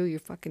telephone's for you, you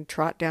fucking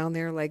trot down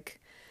there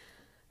like,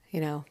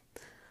 I'm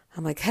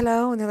like,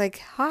 hello. And they're like,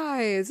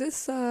 hi, is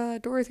this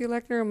Dorothy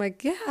Lechner? I'm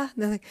like, yeah. And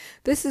they're like,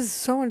 this is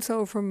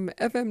so-and-so from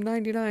FM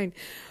 99.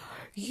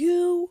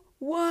 You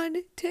won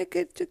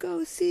tickets to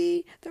go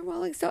see the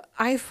Rolling Stones.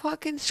 I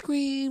fucking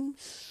screamed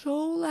so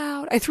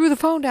loud. I threw the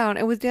phone down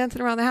and was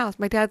dancing around the house.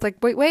 My dad's like,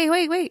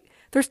 wait.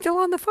 They're still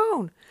on the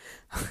phone.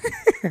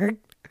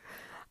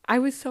 I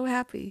was so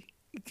happy.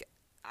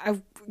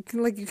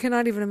 You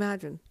cannot even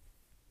imagine.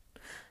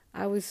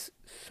 I was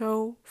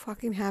so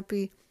fucking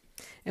happy.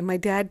 And my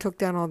dad took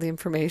down all the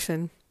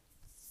information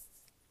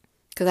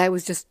because I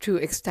was just too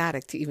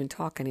ecstatic to even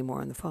talk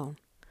anymore on the phone.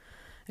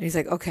 And he's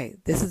like, okay,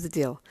 this is the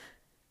deal.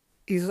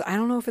 He goes, I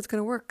don't know if it's going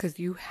to work because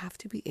you have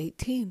to be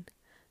 18.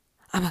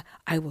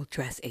 I will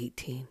dress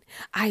 18.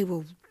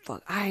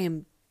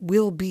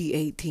 will be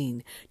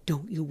 18.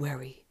 Don't you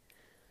worry.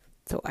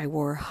 So I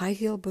wore high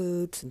heel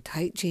boots and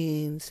tight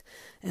jeans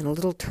and a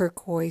little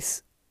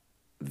turquoise,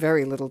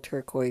 very little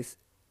turquoise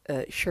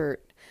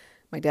shirt.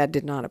 My dad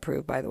did not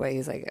approve, by the way.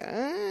 He's like,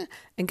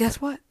 and guess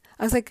what?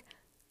 I was like,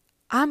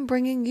 I'm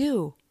bringing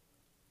you.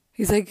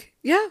 He's like,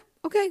 yeah,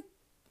 okay,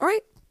 all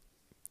right.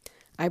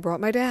 I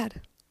brought my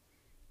dad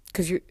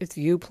because it's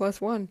you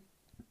plus one.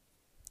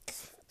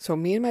 So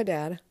me and my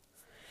dad.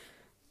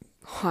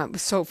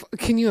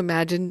 Can you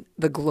imagine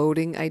the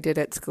gloating I did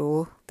at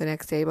school the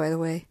next day, by the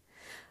way?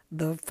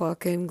 The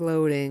fucking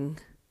gloating.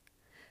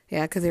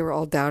 Yeah, because they were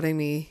all doubting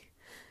me.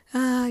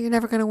 You're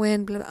never going to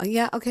win. Blah, blah.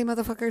 Yeah, okay,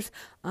 motherfuckers.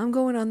 I'm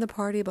going on the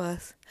party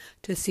bus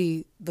to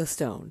see the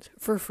Stones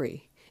for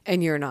free.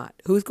 And you're not.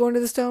 Who's going to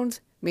the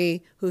Stones?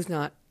 Me. Who's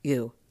not?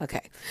 You.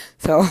 Okay.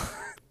 So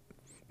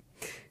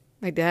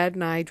my dad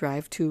and I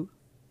drive to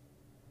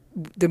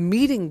the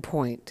meeting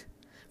point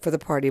for the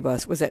party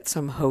bus was at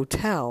some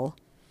hotel.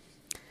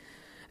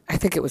 I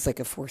think it was like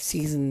a Four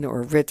Seasons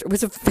or Ritz. It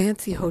was a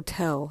fancy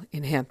hotel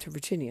in Hampton,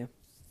 Virginia.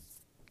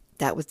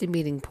 That was the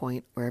meeting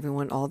point where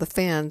all the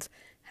fans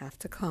have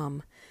to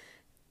come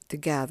to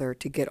gather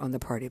to get on the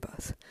party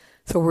bus.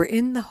 So we're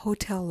in the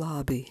hotel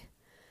lobby.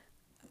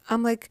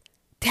 I'm like,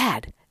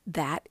 Dad,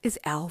 that is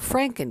Al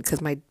Franken.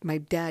 Because my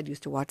dad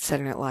used to watch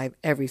Saturday Night Live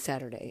every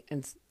Saturday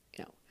and,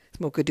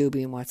 smoke a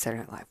doobie and watch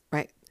Saturday Night Live,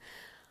 right?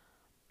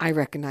 I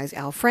recognize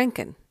Al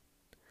Franken.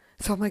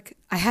 So I'm like,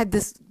 I had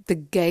the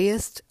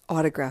gayest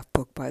autograph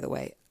book, by the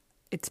way.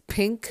 It's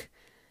pink.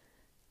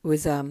 It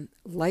was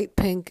light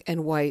pink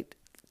and white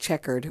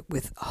checkered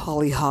with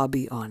Holly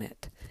Hobby on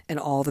it. And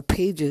all the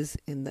pages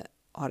in the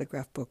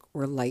autograph book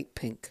were light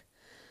pink.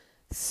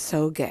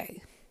 So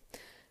gay.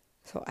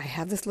 So I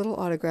have this little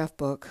autograph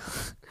book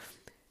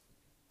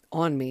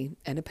on me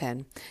and a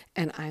pen.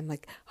 And I'm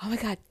like, oh my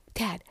God,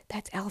 Dad,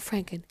 that's Al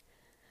Franken. And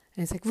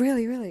he's like,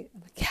 really, really?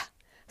 I'm like, yeah.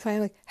 So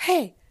I'm like,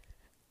 hey,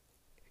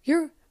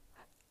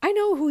 I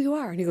know who you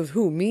are. And he goes,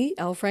 who, me,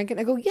 Al Franken?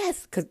 I go,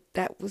 yes, because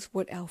that was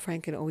what Al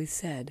Franken always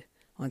said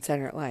on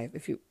Saturday Night Live,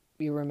 if you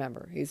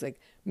remember. He's like,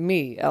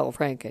 me, Al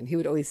Franken. He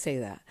would always say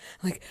that.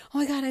 I'm like, oh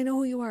my God, I know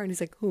who you are. And he's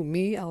like, who,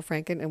 me, Al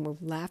Franken? And we're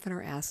laughing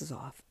our asses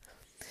off.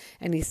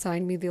 And he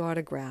signed me the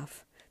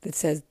autograph that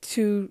says,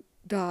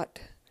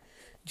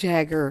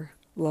 Jagger,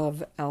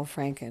 love, Al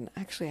Franken.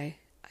 Actually,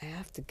 I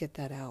have to get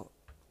that out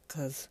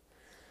because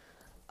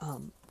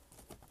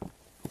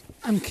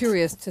I'm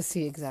curious to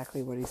see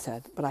exactly what he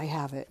said, but I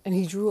have it. And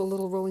he drew a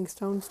little Rolling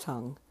Stones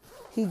tongue.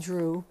 He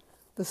drew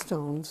the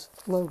Stones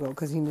logo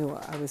because he knew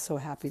I was so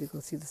happy to go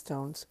see the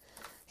Stones.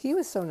 He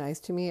was so nice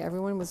to me.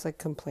 Everyone was like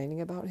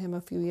complaining about him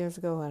a few years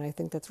ago, and I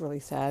think that's really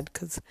sad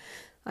because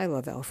I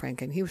love Al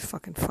Franken. He was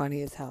fucking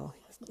funny as hell.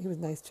 He was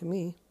nice to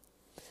me.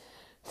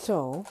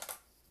 So,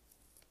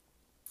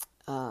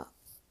 I'm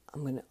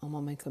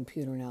on my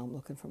computer now. I'm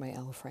looking for my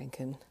Al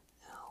Franken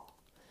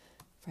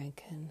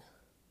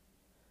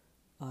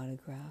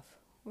autograph.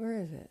 Where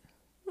is it?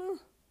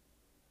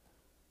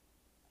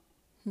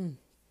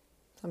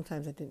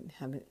 Sometimes I didn't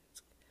have it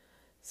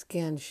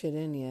scanned shit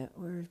in yet.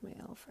 Where's my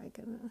Al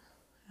Franken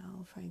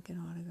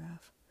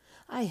autograph?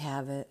 I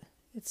have it.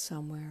 It's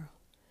somewhere.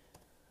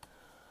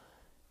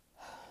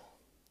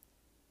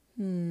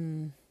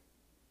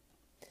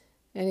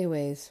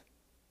 Anyways,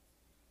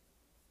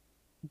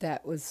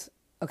 that was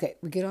okay.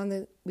 We get on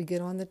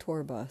the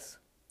tour bus.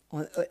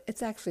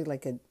 It's actually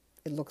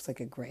it looks like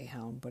a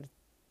Greyhound, but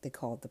they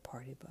call it the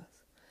party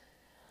bus.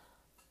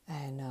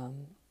 And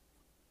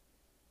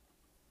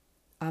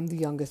I'm the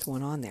youngest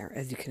one on there,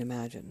 as you can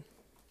imagine.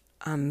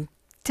 I'm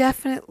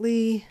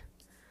definitely,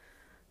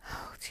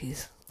 oh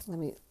geez,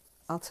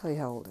 I'll tell you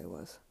how old I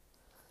was.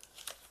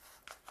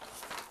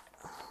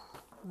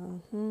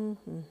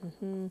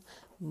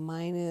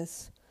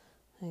 Minus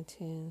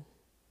 19,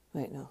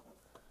 wait, no.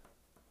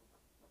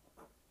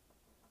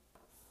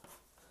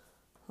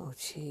 Oh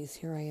geez,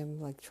 here I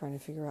am trying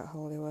to figure out how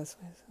old I was.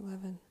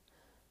 11.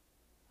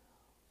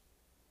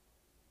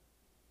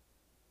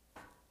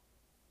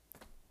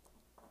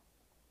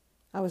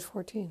 I was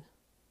 14.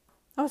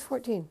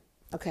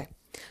 Okay.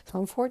 So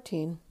I'm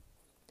 14.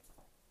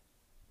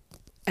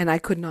 And I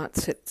could not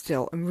sit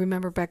still. And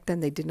remember back then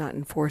they did not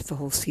enforce the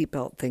whole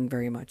seatbelt thing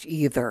very much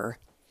either.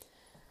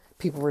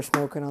 People were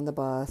smoking on the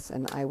bus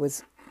and I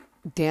was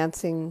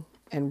dancing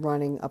and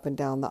running up and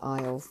down the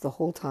aisles the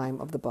whole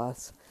time of the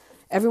bus.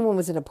 Everyone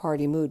was in a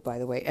party mood, by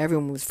the way.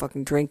 Everyone was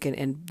fucking drinking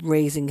and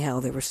raising hell.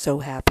 They were so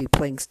happy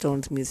playing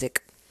Stones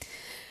music.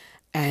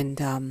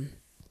 And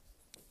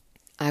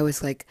I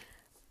was like,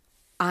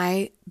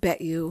 I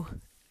bet you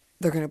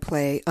they're going to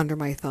play Under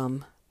My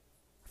Thumb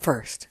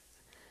first.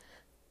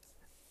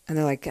 And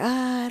they're like,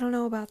 I don't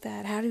know about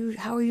that.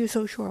 How are you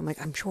so sure? I'm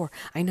like, I'm sure.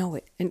 I know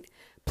it. And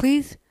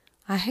please,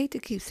 I hate to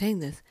keep saying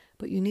this,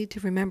 but you need to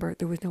remember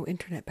there was no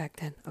internet back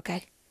then,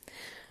 okay?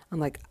 I'm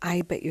like,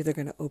 I bet you they're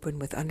going to open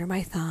with Under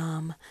My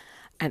Thumb.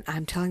 And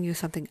I'm telling you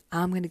something,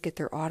 I'm going to get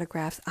their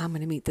autographs. I'm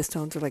going to meet the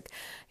Stones. They're like,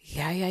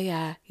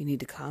 yeah. You need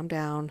to calm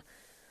down.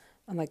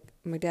 I'm like,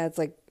 my dad's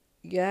like,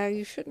 yeah,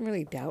 you shouldn't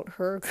really doubt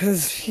her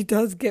because she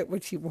does get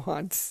what she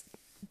wants.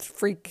 It's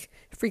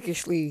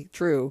freakishly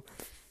true.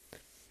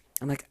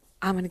 I'm like,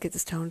 I'm going to get the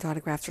Stones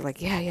autographs. They're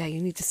like, yeah,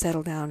 you need to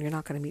settle down. You're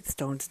not going to meet the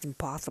Stones. It's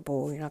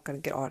impossible. You're not going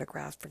to get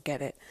autographs.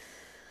 Forget it.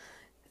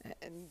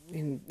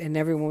 And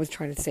everyone was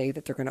trying to say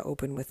that they're going to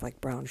open with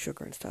Brown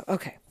Sugar and stuff.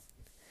 Okay.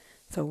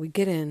 So we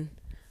get in.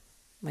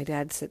 My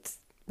dad sits.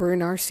 We're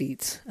in our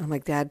seats. I'm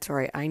like, Dad,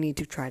 sorry, I need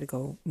to try to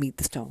go meet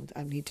the Stones.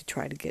 I need to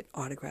try to get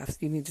autographs.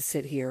 You need to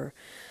sit here.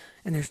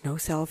 And there's no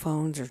cell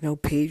phones. There's no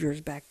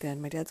pagers back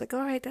then. My dad's like,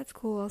 all right, that's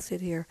cool. I'll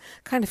sit here.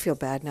 Kind of feel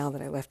bad now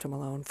that I left him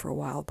alone for a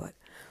while, but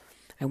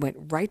I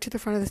went right to the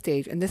front of the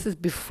stage. And this is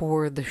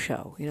before the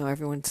show.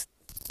 Everyone's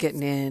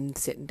getting in,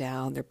 sitting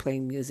down. They're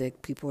playing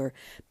music. People are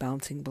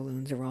bouncing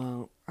balloons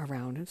around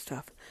and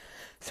stuff.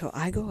 So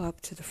I go up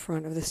to the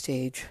front of the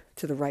stage,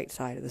 to the right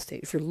side of the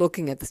stage. If you're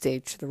looking at the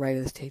stage, to the right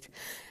of the stage.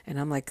 And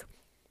I'm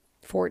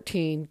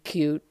 14,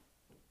 cute,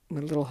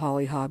 with a little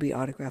Holly Hobby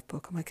autograph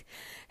book. I'm like,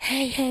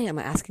 hey, I'm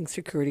asking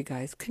security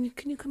guys, can you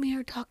come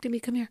here, talk to me,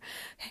 come here.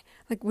 Hey,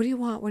 what do you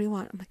want?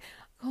 I'm like,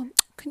 oh,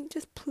 can you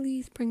just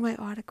please bring my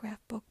autograph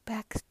book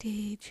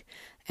backstage?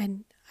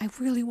 And I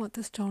really want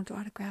the Stones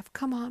autograph.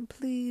 Come on,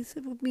 please.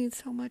 It would mean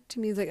so much to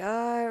me. He's like,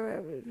 all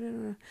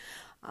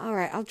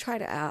right, I'll try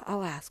to,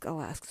 I'll ask.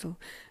 So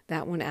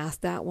that one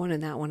asked that one,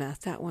 and that one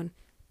asked that one.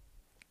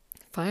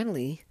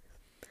 Finally,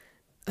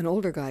 an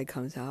older guy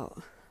comes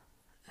out,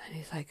 and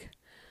he's like,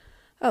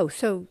 oh,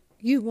 so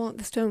you want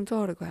the Stones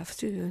autographs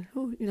too?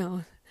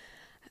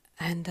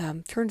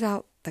 And turns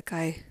out that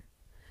guy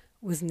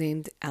was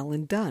named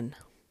Alan Dunn.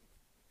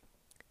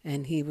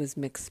 and he was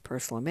Mick's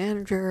personal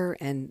manager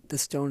and the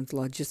Stones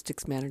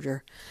logistics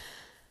manager.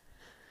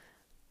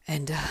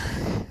 And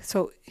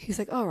so he's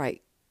like, all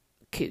right,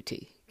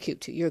 cutie,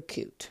 you're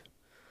cute.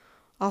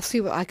 I'll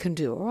see what I can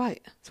do, all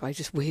right. So I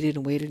just waited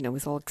and I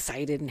was all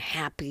excited and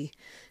happy.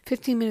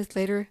 15 minutes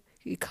later,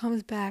 he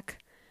comes back.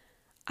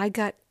 I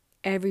got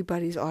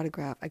everybody's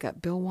autograph. I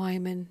got Bill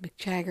Wyman, Mick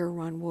Jagger,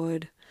 Ron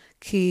Wood,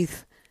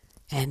 Keith,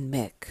 and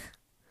Mick.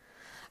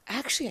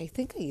 Actually, I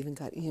think I even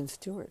got Ian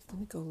Stewart. Let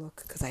me go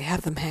look, because I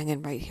have them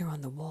hanging right here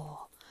on the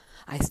wall.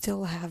 I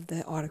still have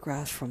the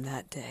autographs from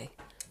that day.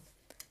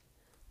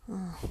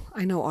 Oh,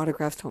 I know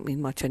autographs don't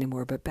mean much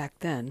anymore, but back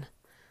then,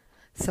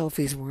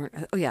 selfies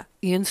weren't. Oh yeah,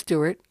 Ian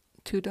Stewart,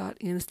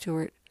 Ian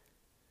Stewart,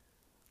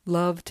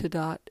 love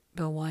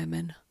Bill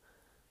Wyman,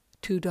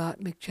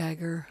 Mick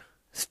Jagger,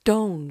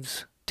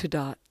 Stones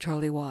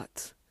Charlie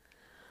Watts.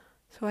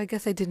 So I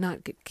guess I did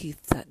not get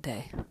Keith that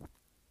day.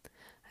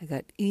 I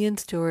got Ian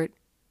Stewart,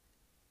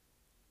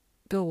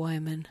 Bill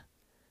Wyman,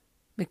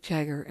 Mick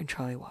Jagger, and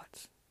Charlie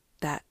Watts.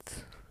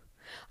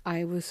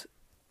 I was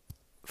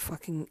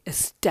fucking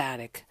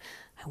ecstatic.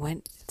 I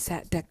went,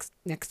 sat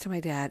next to my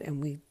dad,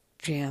 and we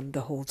jammed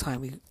the whole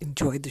time. We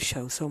enjoyed the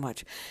show so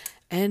much.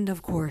 And,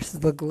 of course,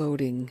 the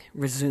gloating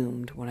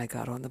resumed when I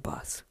got on the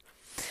bus.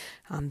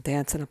 I'm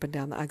dancing up and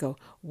down. I go,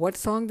 what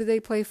song did they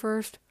play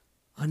first?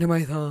 Under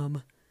My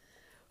Thumb.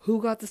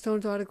 Who got the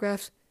Stones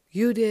autographs?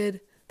 You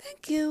did.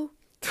 Thank you.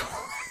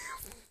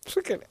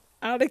 Freaking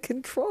out of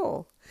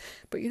control.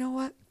 But you know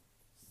what?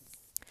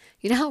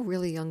 You know how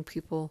really young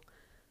people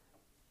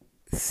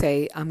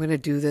say, I'm going to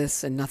do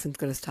this and nothing's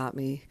going to stop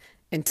me?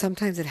 And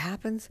sometimes it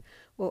happens.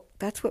 Well,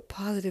 that's what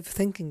positive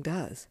thinking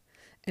does.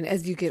 And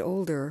as you get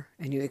older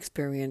and you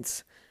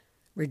experience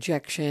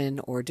rejection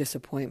or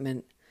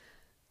disappointment,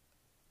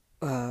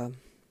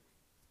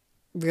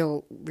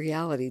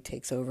 reality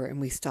takes over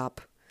and we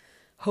stop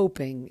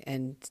hoping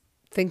and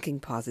thinking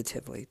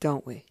positively,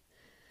 don't we?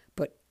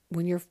 But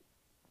when you're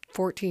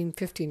 14,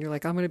 15, you're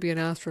like, I'm going to be an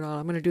astronaut,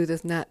 I'm going to do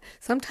this and that.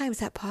 Sometimes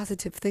that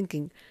positive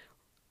thinking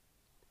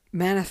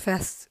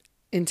manifests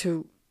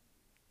into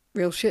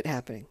real shit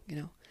happening, you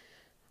know.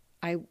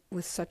 I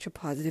was such a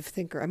positive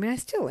thinker. I mean, I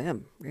still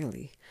am,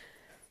 really.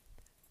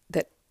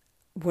 That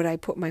what I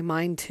put my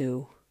mind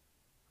to,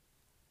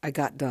 I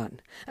got done.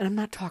 And I'm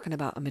not talking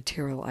about a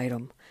material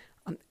item.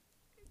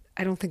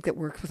 I don't think that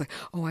works with like,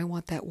 oh, I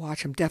want that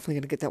watch, I'm definitely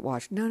going to get that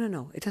watch.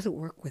 No. It doesn't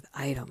work with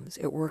items.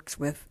 It works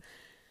with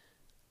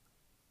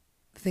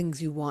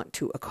things you want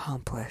to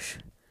accomplish.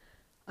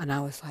 And I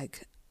was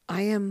like,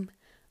 I am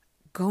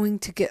going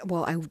to get,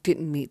 well, I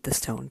didn't meet the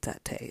Stones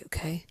that day,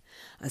 okay?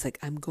 I was like,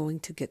 I'm going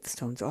to get the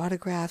Stones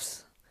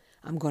autographs.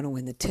 I'm going to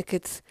win the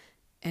tickets.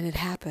 And it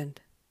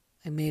happened.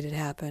 I made it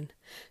happen.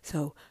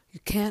 So you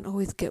can't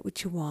always get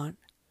what you want,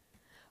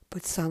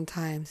 but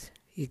sometimes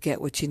you get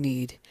what you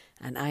need.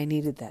 And I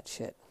needed that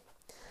shit.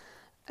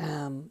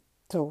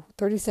 So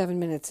 37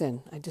 minutes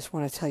in, I just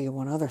want to tell you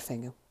one other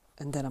thing,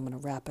 and then I'm going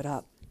to wrap it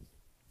up.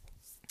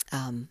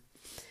 I'm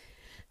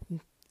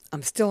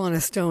still on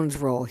a Stones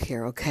roll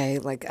here, okay?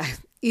 Like,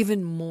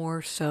 even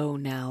more so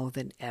now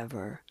than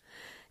ever.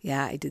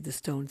 Yeah, I did the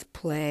Stones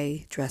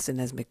play, dressing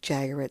as Mick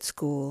Jagger at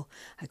school.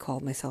 I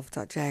called myself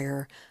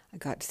Jagger. I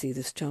got to see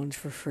the Stones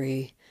for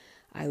free.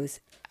 I was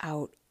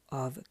out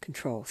of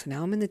control. So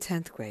now I'm in the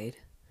 10th grade,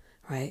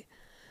 right?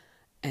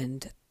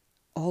 And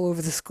all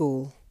over the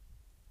school,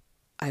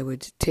 I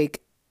would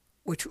take,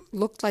 which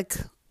looked like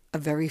a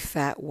very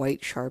fat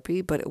white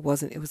Sharpie, but it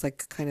wasn't. It was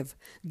like kind of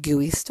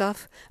gooey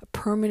stuff, a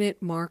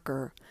permanent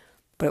marker,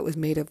 but it was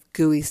made of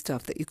gooey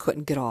stuff that you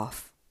couldn't get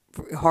off.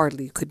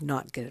 Hardly, you could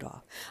not get it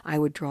off. I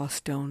would draw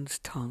Stones'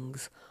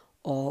 tongues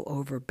all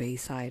over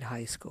Bayside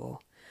High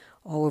School,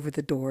 all over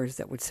the doors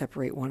that would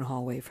separate one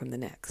hallway from the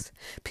next.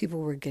 People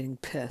were getting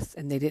pissed,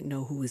 and they didn't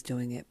know who was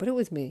doing it, but it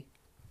was me.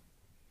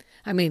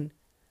 I mean,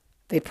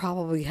 they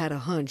probably had a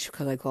hunch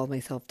because I called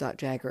myself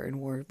Jagger and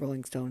wore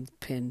Rolling Stones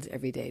pins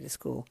every day to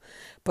school.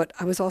 But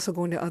I was also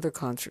going to other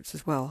concerts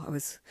as well. I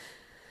was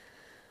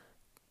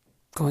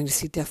going to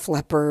see Def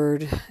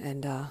Leppard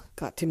and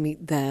got to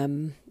meet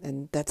them,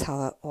 and that's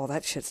how all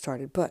that shit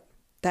started. But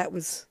that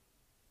was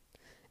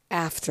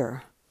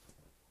after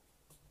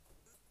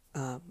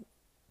the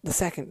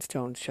second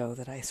Stones show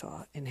that I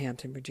saw in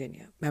Hampton,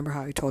 Virginia. Remember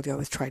how I told you I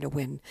was trying to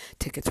win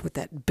tickets with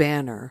that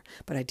banner,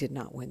 but I did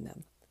not win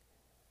them.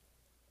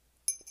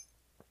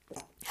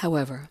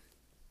 However,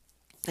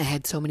 I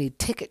had so many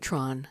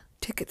Ticketron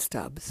ticket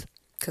stubs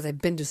because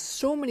I've been to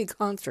so many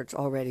concerts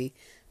already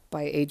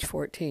by age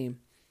 14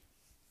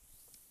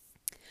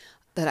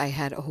 that I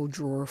had a whole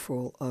drawer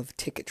full of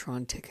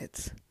Ticketron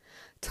tickets.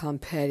 Tom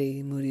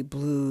Petty, Moody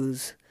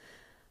Blues.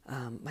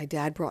 My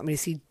dad brought me to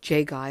see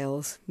Jay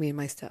Giles. Me and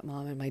my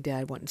stepmom and my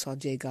dad went and saw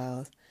Jay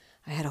Giles.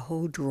 I had a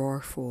whole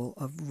drawer full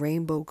of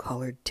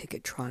rainbow-colored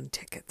Ticketron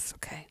tickets,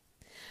 okay?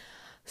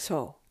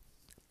 So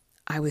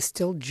I was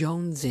still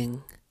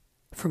jonesing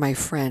for my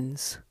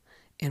friends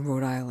in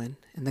Rhode Island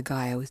and the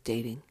guy I was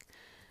dating,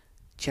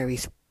 Jerry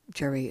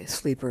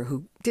Sleeper,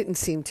 who didn't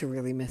seem to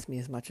really miss me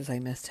as much as I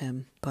missed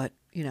him, but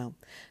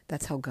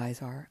That's how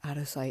guys are, out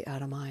of sight,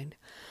 out of mind.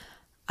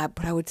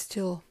 But I would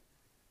still,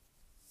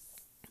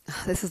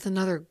 this is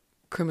another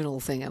criminal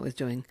thing I was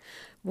doing.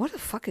 What a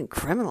fucking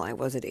criminal I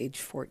was at age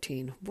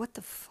 14. What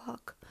the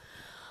fuck?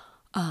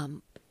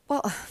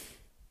 Well,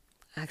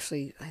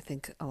 actually, I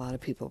think a lot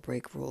of people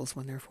break rules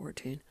when they're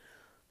 14.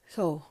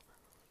 So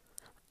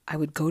I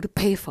would go to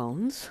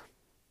payphones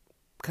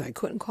because I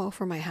couldn't call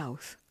from my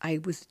house. I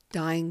was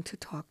dying to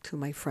talk to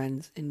my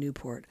friends in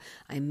Newport.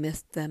 I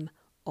missed them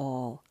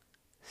all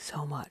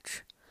so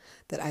much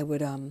that I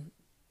would, I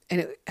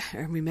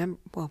remember,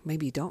 well,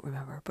 maybe you don't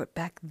remember, but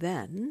back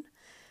then,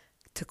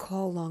 to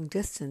call long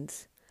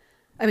distance,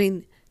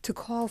 to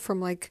call from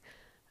like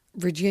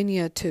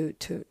Virginia to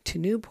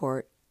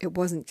Newport, it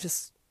wasn't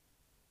just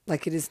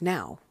like it is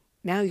now.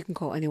 Now you can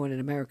call anyone in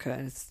America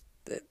and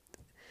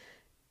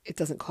it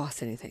doesn't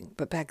cost anything.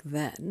 But back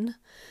then,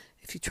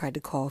 if you tried to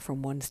call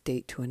from one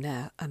state to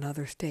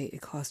another state,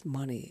 it cost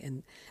money,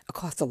 and it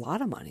cost a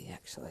lot of money,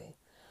 actually.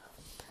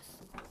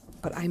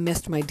 But I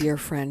missed my dear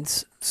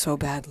friends so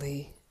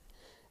badly,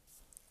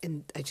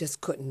 and I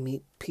just couldn't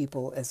meet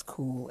people as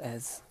cool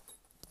as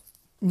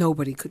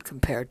nobody could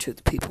compare to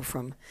the people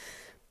from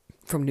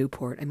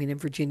Newport. In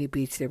Virginia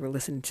Beach, they were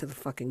listening to the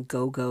fucking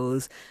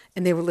Go-Go's,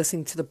 and they were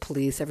listening to the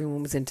Police.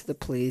 Everyone was into the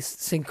Police,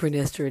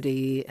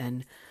 Synchronicity,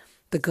 and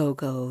the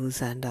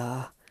Go-Go's, and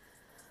I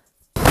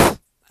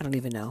don't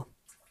even know.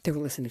 They were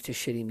listening to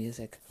shitty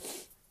music.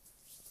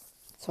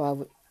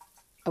 So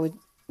I would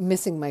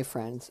missing my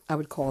friends. I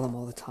would call them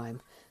all the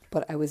time,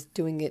 but I was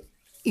doing it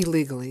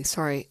illegally.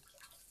 Sorry,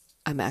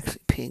 I'm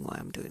actually peeing while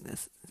I'm doing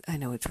this. I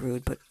know it's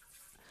rude, but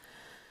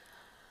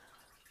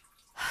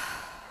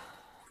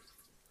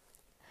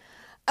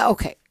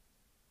okay.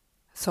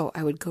 So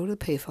I would go to the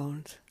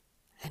payphones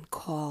and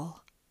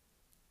call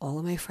all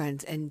of my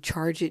friends and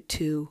charge it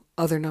to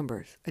other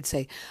numbers. I'd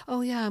say, oh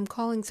yeah, I'm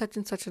calling such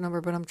and such a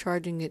number, but I'm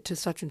charging it to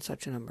such and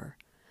such a number.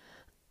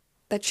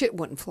 That shit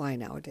wouldn't fly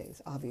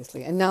nowadays,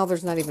 obviously. And now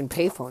there's not even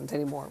payphones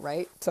anymore,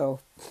 right?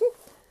 So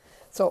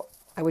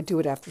I would do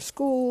it after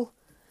school.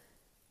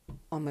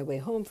 On my way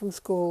home from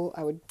school,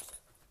 I would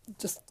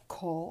just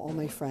call all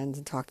my friends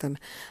and talk to them.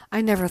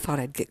 I never thought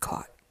I'd get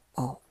caught.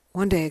 Oh,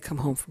 one day I come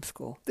home from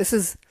school. This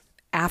is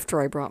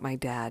after I brought my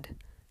dad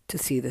to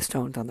see the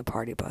Stones on the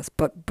party bus,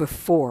 but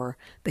before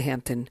the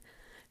Hampton,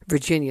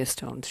 Virginia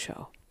Stones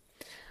show.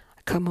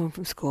 I come home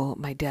from school.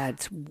 My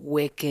dad's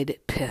wicked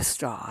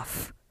pissed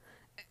off.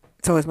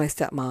 So is my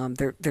stepmom.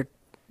 They're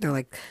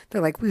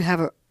like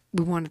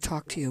we want to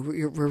talk to you.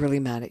 We're really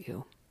mad at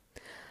you.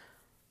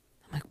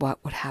 I'm like, what?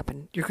 What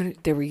happened?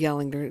 They were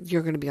yelling.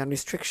 You're gonna be on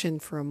restriction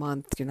for a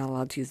month. You're not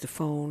allowed to use the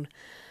phone.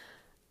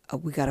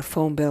 We got a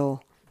phone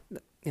bill.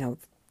 The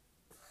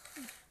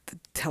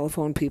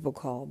telephone people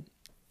called.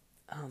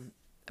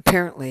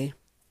 Apparently,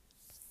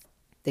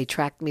 they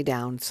tracked me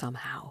down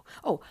somehow.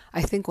 Oh,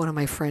 I think one of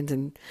my friends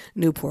in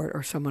Newport,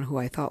 or someone who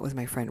I thought was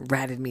my friend,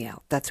 ratted me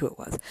out. That's who it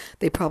was.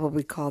 They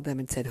probably called them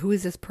and said, who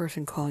is this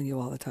person calling you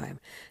all the time?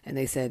 And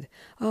they said,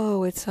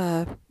 oh, it's,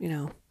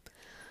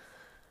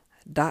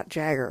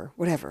 Jagger,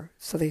 whatever.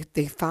 So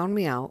they found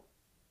me out,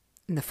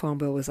 and the phone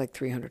bill was like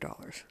 $300.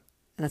 And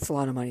that's a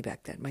lot of money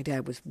back then. My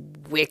dad was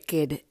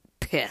wicked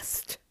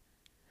pissed.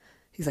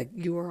 He's like,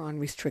 you are on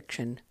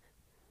restriction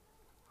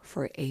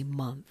for a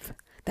month.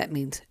 That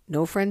means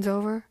no friends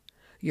over,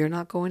 you're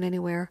not going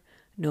anywhere,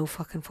 no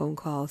fucking phone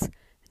calls,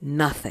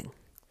 nothing.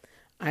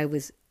 I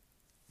was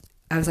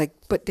like,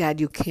 but Dad,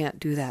 you can't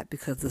do that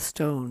because the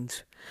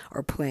Stones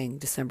are playing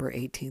December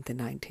 18th and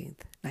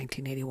 19th,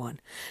 1981.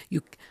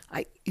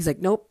 He's like,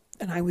 nope.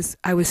 And I was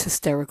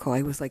hysterical.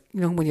 I was like,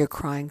 when you're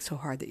crying so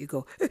hard that you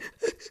go,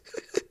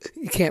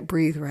 you can't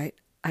breathe, right?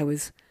 I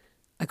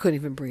couldn't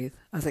even breathe.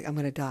 I was like, I'm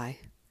going to die.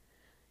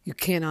 You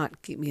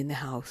cannot keep me in the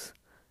house.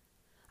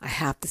 I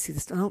have to see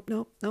this.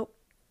 Nope.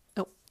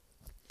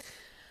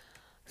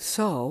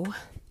 So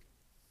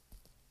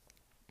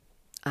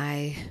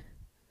I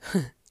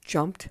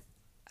jumped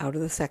out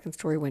of the second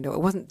story window.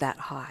 It wasn't that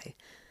high,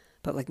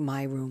 but like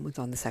my room was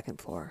on the second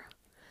floor.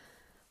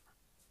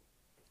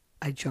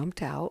 I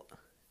jumped out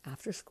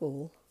after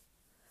school,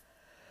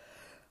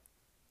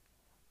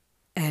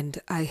 and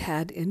I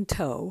had in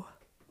tow,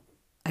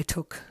 I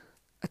took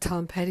a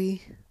Tom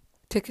Petty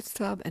ticket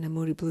stub and a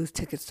Moody Blues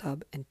ticket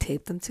stub and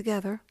taped them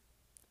together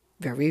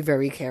very,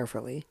 very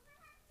carefully.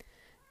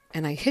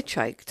 And I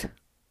hitchhiked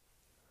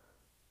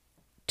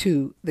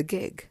to the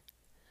gig.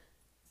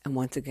 And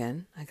once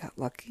again, I got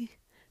lucky.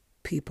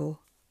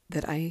 People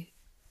that I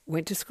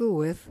went to school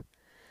with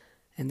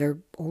and their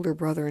older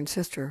brother and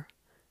sister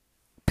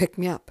picked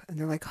me up. And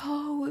they're like,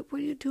 oh, what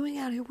are you doing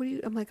out here?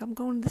 I'm like, I'm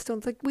going to the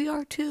Stones. Like, we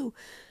are too.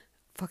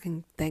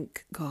 Fucking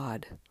thank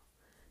God.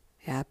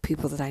 Yeah,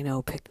 people that I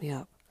know picked me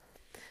up.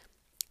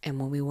 And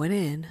when we went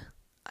in,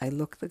 I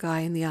looked the guy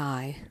in the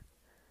eye.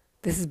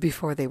 This is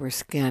before they were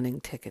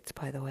scanning tickets,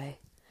 by the way.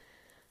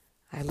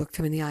 I looked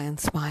him in the eye and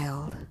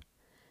smiled.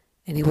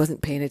 And he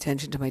wasn't paying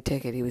attention to my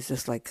ticket. He was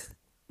just like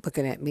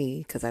looking at me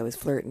because I was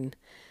flirting.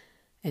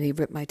 And he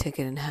ripped my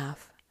ticket in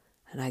half.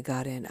 And I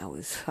got in. I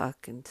was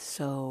fucking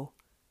so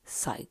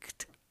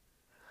psyched.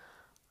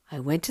 I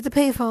went to the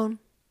payphone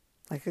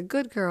like a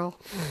good girl,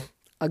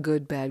 a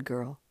good bad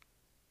girl.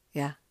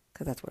 Yeah,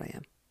 because that's what I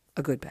am,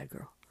 a good bad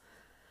girl.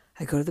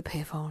 I go to the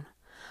payphone.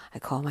 I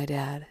call my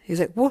dad. He's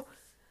like, what?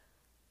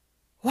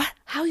 What?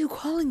 How are you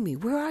calling me?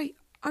 Where are you?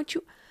 Aren't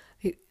you?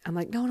 I'm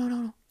like,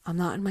 no. I'm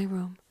not in my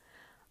room.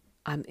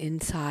 I'm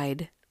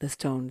inside the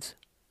Stones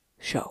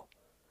show.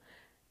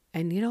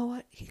 And you know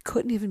what? He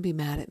couldn't even be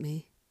mad at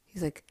me.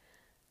 He's like,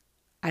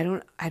 I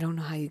don't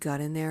know how you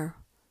got in there.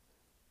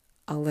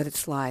 I'll let it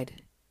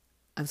slide.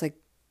 I was like,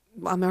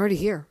 I'm already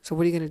here. So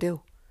what are you going to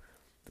do?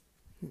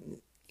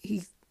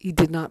 He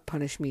did not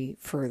punish me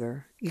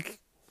further.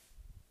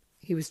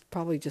 He was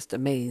probably just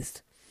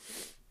amazed.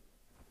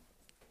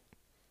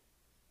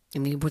 I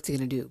mean, what's he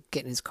going to do?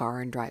 Get in his car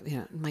and drive? You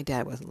know, my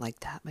dad wasn't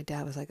like that. My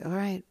dad was like, all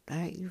right,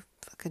 you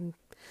fucking,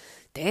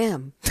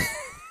 damn.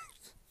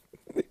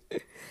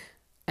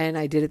 And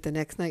I did it the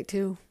next night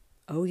too.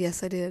 Oh,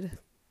 yes, I did.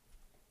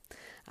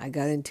 I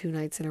got in 2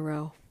 nights in a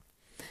row.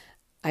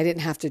 I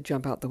didn't have to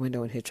jump out the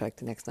window and hitchhike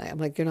the next night. I'm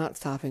like, you're not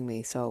stopping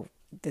me, so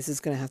this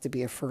is going to have to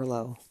be a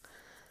furlough.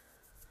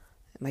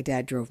 My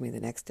dad drove me the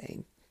next day.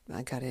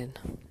 I got in.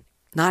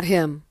 Not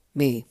him,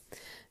 me.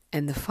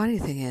 And the funny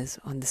thing is,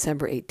 on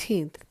December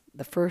 18th,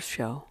 the first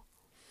show,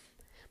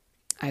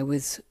 I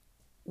was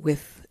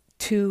with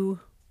two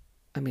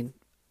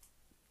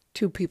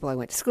people I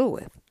went to school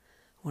with.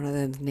 One of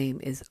them's name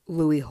is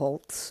Louis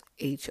Holtz,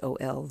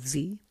 Holz,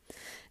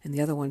 and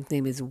the other one's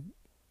name is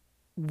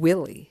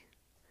Willie.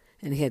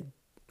 And he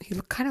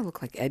kind of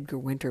looked like Edgar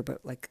Winter,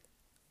 but like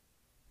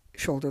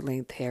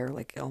shoulder-length hair,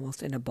 like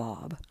almost in a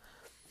bob.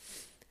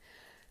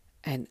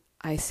 And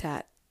I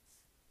sat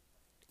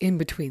in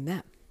between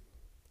them.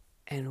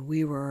 And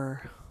we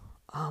were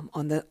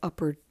on the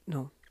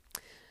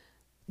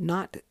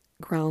not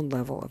ground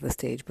level of the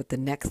stage, but the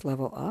next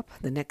level up,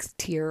 the next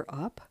tier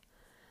up.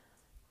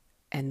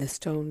 And the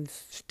Stones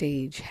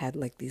stage had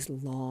like these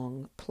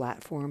long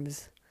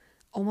platforms,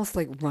 almost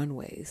like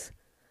runways.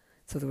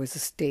 So there was a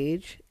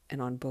stage,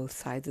 and on both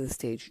sides of the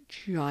stage,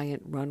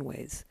 giant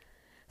runways,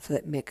 so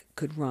that Mick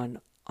could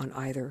run on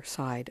either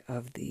side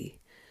of the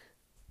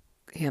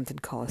Hampton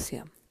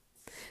Coliseum.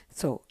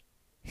 So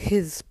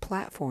his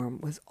platform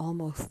was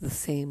almost the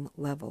same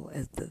level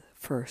as the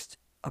first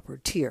upper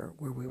tier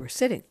where we were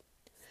sitting.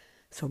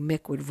 So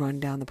Mick would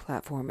run down the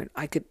platform, and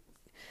I could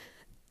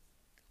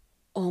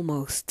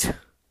almost,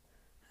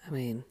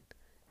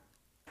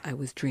 I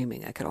was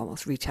dreaming. I could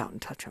almost reach out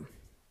and touch him.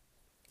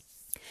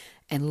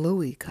 And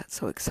Louis got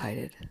so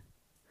excited.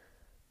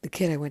 The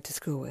kid I went to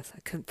school with, I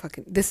couldn't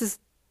fucking... This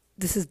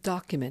is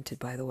documented,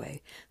 by the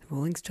way. The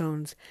Rolling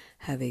Stones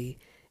have a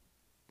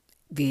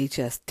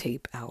VHS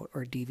tape out,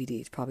 or DVD.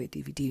 It's probably a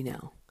DVD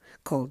now,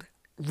 called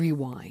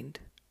Rewind,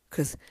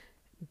 because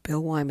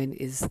Bill Wyman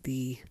is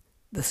the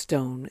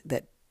Stone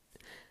that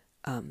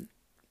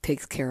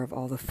takes care of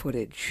all the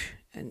footage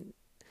and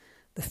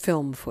the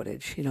film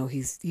footage. You know,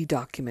 he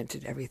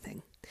documented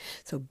everything.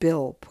 So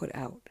Bill put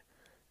out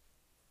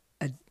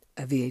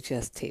a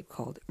VHS tape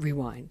called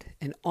Rewind,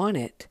 and on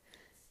it,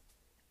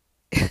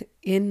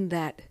 in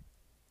that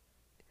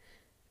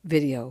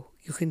video,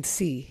 you can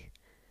see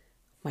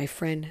my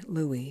friend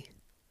Louis.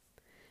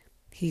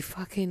 He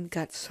fucking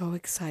got so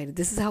excited.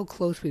 This is how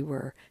close we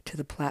were to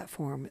the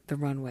platform, the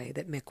runway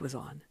that Mick was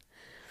on.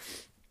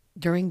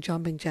 During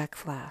Jumping Jack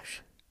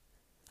Flash,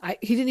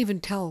 he didn't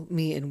even tell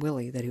me and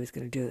Willie that he was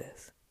going to do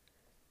this.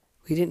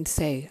 He didn't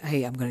say,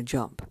 hey, I'm going to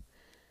jump.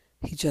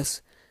 He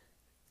just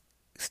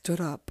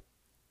stood up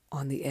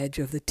on the edge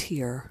of the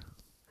tier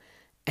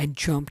and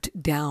jumped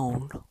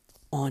down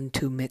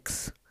onto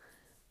Mick's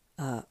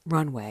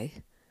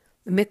runway.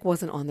 Mick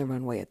wasn't on the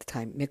runway at the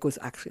time. Mick was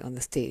actually on the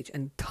stage,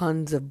 and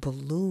tons of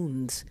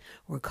balloons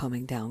were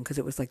coming down because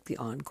it was like the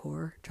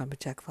encore, Jumpin'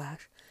 Jack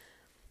Flash.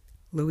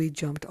 Louis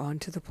jumped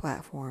onto the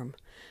platform,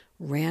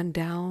 ran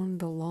down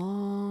the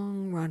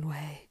long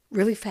runway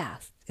really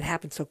fast. It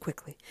happened so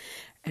quickly,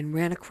 and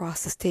ran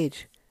across the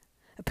stage.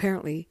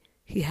 Apparently,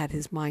 he had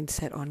his mind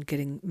set on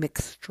getting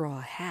Mick's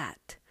straw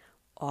hat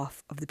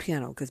off of the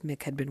piano, because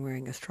Mick had been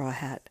wearing a straw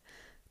hat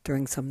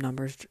during some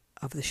numbers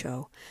of the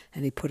show,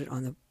 and he put it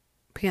on the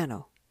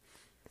piano.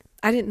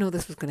 I didn't know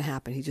this was going to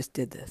happen. He just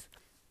did this.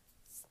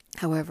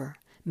 However,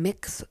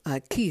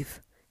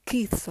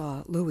 Keith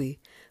saw Louis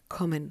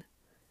coming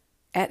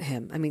at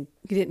him. I mean,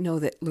 he didn't know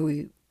that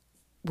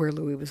where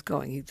Louis was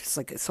going. He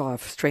just saw a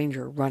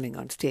stranger running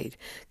on stage.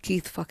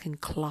 Keith fucking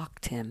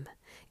clocked him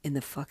in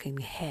the fucking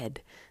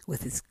head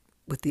with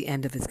the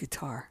end of his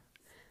guitar.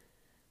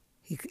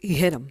 He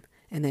hit him,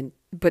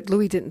 but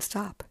Louis didn't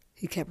stop.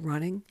 He kept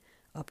running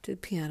up to the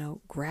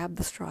piano, grabbed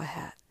the straw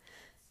hat,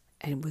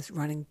 and was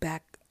running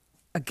back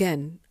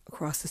again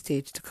across the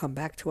stage to come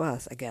back to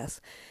us, I guess.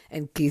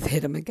 And Keith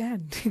hit him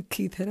again.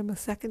 Keith hit him a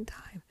second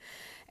time.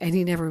 And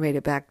he never made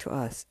it back to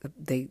us.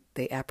 They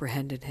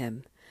apprehended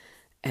him.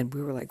 And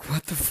we were like,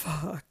 what the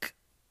fuck?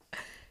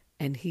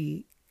 And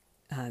he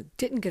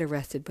didn't get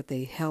arrested, but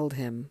they held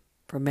him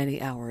for many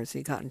hours.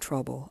 He got in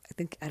trouble.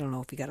 I don't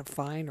know if he got a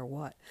fine or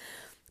what.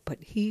 But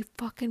he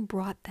fucking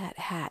brought that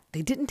hat.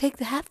 They didn't take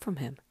the hat from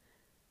him.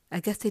 I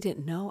guess they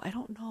didn't know. I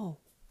don't know.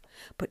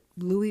 But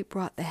Louis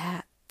brought the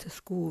hat to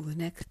school the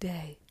next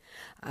day.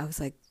 I was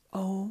like,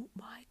 oh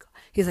my God.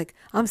 He's like,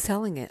 I'm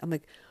selling it. I'm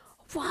like,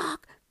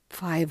 fuck,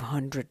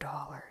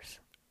 $500.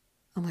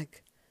 I'm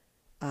like,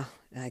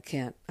 I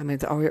can't. I mean,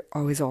 I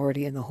was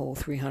already in the whole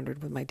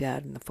 300 with my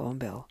dad and the phone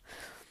bill.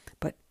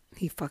 But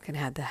he fucking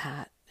had the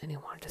hat and he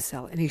wanted to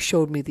sell it. And he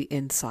showed me the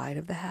inside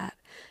of the hat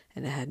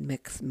and it had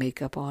mixed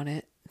makeup on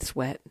it,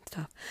 sweat and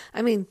stuff.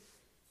 I mean,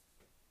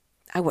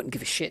 I wouldn't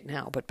give a shit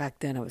now, but back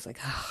then I was like,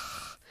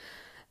 ah.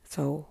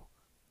 So,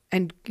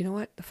 and you know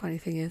what? The funny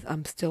thing is,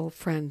 I'm still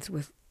friends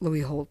with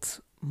Louis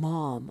Holt's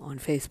mom on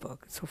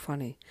Facebook. It's so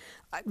funny.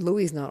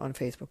 Louis is not on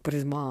Facebook, but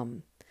his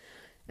mom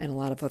and a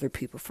lot of other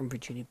people from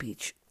Virginia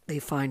Beach, they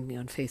find me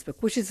on Facebook,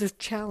 which is a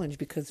challenge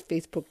because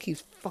Facebook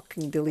keeps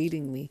fucking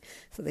deleting me.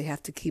 So they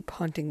have to keep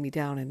hunting me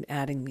down and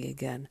adding me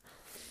again.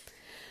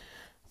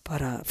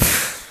 But,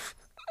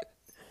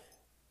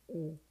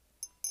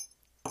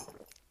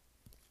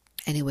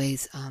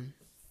 anyways,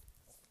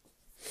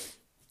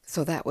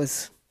 so that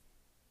was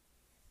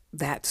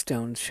that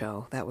Stones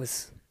show. That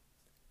was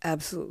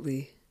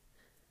absolutely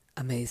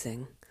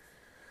amazing.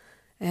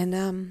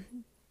 And,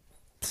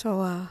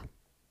 so,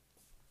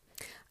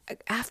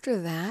 after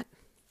that,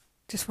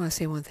 just want to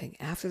say one thing.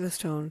 After the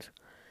Stones,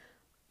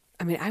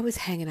 I mean, I was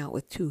hanging out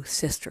with two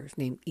sisters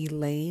named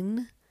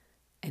Elaine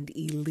and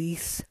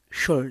Elise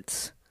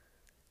Schultz.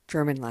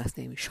 German last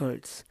name,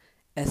 Schultz.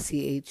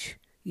 Schulz,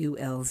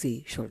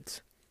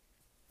 Schultz.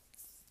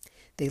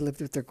 They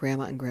lived with their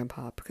grandma and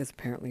grandpa because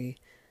apparently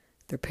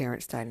their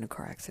parents died in a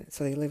car accident.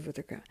 So they lived with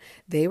their grandma.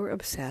 They were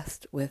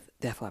obsessed with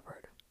Def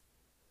Leppard.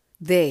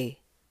 They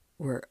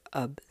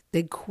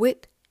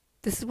quit.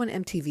 This is when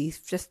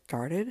MTV just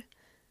started.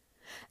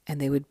 And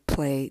they would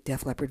play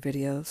Def Leppard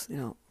videos,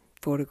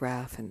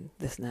 Photograph and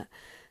this and that.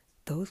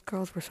 Those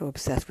girls were so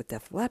obsessed with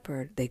Def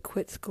Leppard, they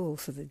quit school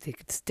so that they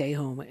could stay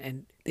home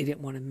and they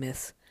didn't want to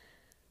miss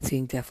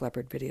seeing Def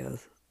Leppard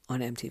videos on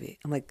MTV.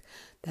 I'm like,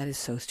 that is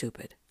so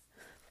stupid.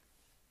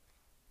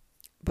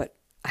 But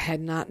I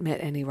had not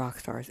met any rock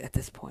stars at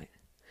this point.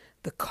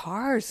 The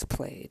Cars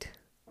played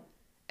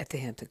at the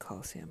Hampton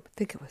Coliseum. I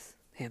think it was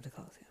Hampton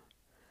Coliseum.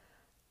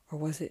 Or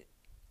was it,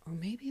 or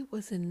maybe it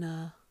was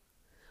in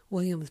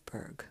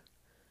Williamsburg.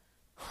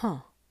 Huh.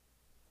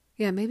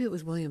 Yeah, maybe it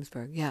was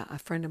Williamsburg. Yeah, a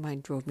friend of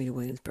mine drove me to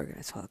Williamsburg and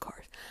I saw the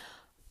Cars.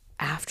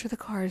 After the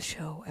Cars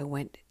show, I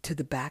went to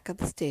the back of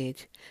the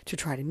stage to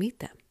try to meet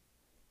them.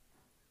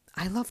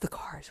 I love the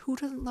Cars. Who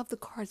doesn't love the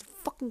Cars? The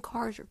fucking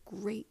Cars are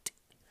great.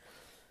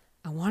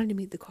 I wanted to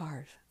meet the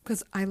Cars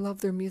because I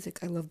love their music.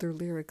 I love their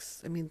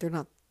lyrics. I mean, they're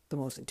not the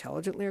most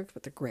intelligent lyrics,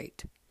 but they're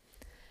great.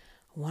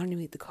 I wanted to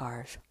meet the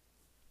Cars.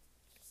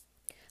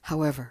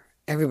 However,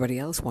 everybody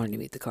else wanted to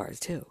meet the Cars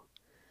too.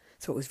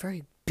 So it was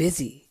very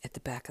busy at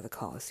the back of the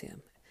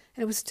Coliseum.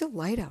 And it was still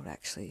light out,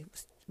 actually.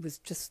 It was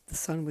just, the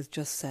sun was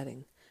just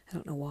setting. I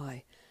don't know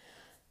why.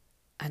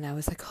 And I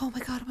was like, oh my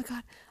God.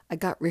 I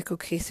got Rick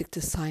Ocasek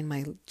to sign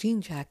my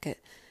jean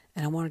jacket,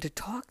 and I wanted to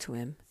talk to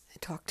him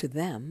and talk to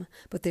them,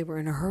 but they were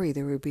in a hurry.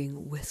 They were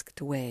being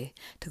whisked away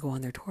to go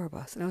on their tour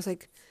bus. And I was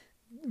like,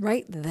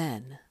 right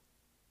then,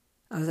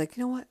 I was like,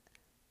 you know what?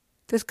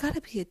 There's got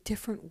to be a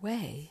different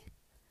way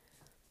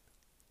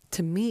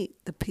to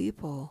meet the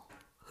people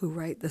who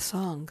write the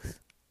songs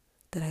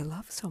that I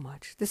love so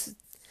much. This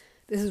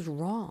is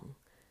wrong.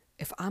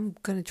 If I'm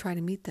going to try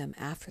to meet them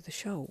after the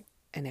show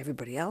and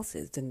everybody else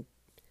is, then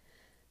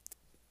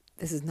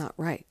this is not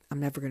right. I'm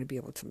never going to be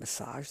able to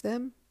massage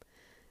them.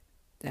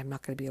 I'm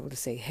not going to be able to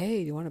say, hey,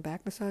 do you want a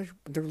back massage?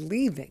 They're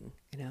leaving,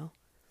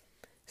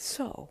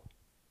 So,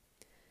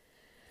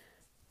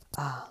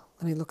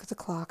 let me look at the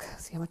clock,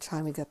 see how much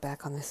time we got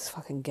back on this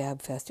fucking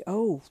Gab Fest.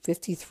 Oh,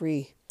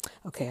 53.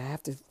 Okay,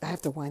 I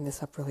have to wind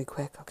this up really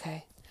quick,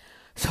 okay?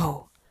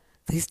 So,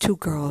 these two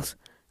girls,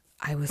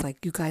 I was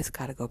like, you guys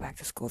got to go back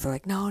to school. They're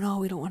like, no,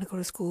 we don't want to go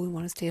to school. We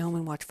want to stay home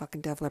and watch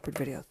fucking Def Leppard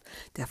videos.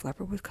 Def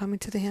Leppard was coming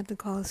to the Hampton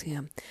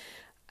Coliseum.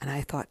 And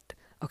I thought,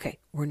 okay,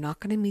 we're not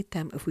going to meet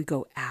them if we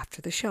go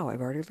after the show.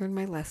 I've already learned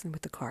my lesson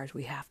with the Cars.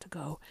 We have to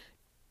go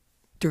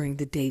during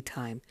the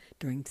daytime,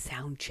 during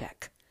sound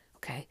check,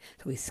 okay?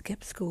 So we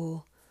skipped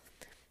school.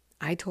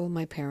 I told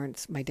my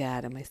parents, my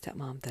dad and my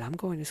stepmom, that I'm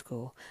going to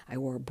school. I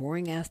wore a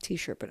boring-ass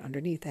T-shirt, but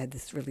underneath I had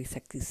this really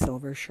sexy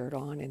silver shirt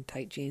on and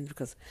tight jeans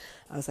because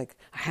I was like,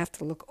 I have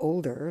to look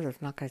older. They're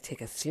not going to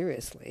take us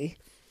seriously.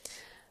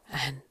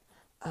 And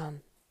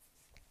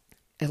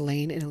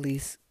Elaine and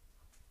Elise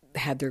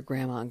had their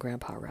grandma and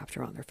grandpa wrapped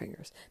around their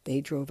fingers.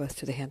 They drove us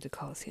to the Hampton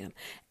Coliseum.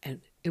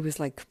 And it was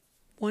like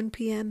 1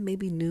 p.m.,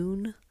 maybe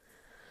noon.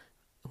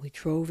 And we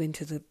drove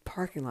into the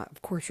parking lot.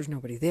 Of course, there's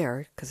nobody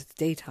there because it's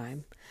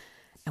daytime.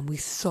 And we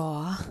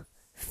saw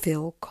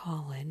Phil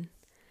Collin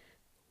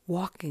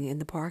walking in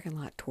the parking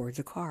lot towards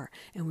a car.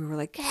 And we were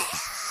like, yeah,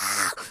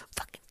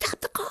 fucking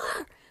stop the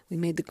car. We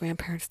made the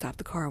grandparents stop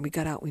the car and we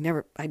got out.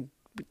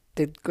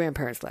 The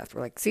grandparents left. We're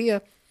like, see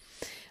ya.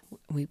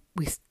 We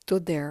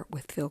stood there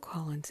with Phil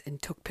Collins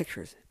and took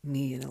pictures.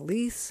 Me and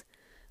Elise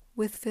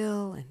with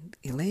Phil and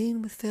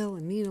Elaine with Phil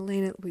and me and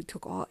Elaine. We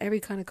took every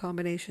kind of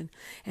combination.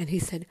 And he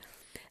said,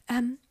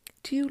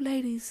 do you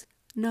ladies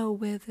know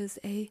where there's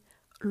a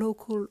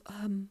local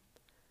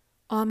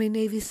Army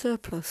Navy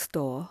surplus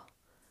store?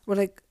 We're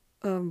like,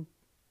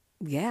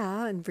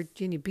 yeah, in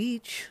Virginia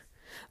Beach.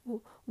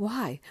 Well,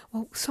 why?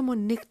 Well,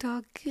 someone nicked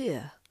our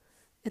gear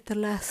at the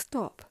last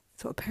stop.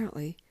 So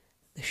apparently,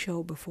 the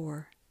show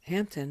before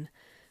Hampton,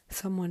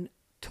 someone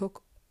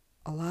took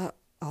a lot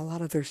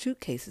of their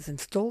suitcases and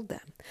stole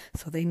them.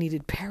 So they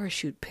needed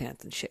parachute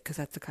pants and shit, because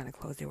that's the kind of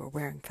clothes they were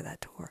wearing for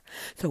that tour.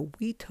 So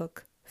we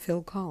took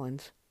Phil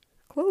Collins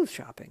clothes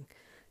shopping.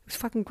 It was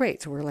fucking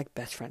great. So we were like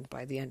best friends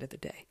by the end of the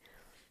day.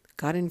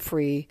 Got in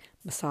free,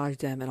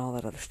 massaged them, and all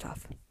that other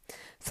stuff.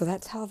 So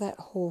that's how that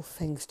whole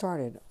thing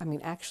started. I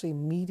mean, actually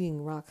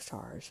meeting rock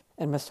stars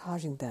and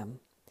massaging them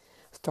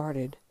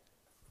started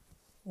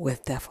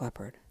with Def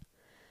Leppard.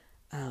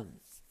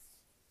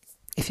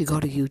 If you go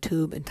to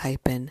YouTube and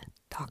type in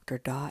Dr.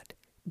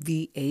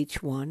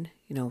 VH1,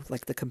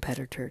 like the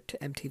competitor to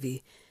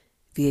MTV,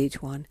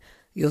 VH1,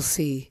 you'll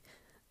see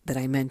that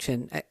I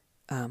mention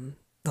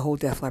the whole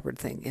Def Leppard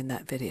thing in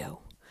that video.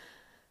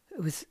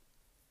 It was,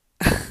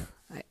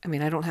 I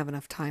mean, I don't have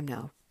enough time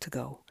now to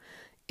go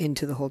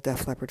into the whole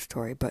Def Leppard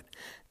story, but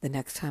the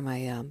next time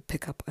I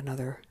pick up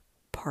another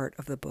part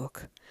of the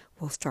book,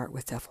 we'll start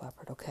with Def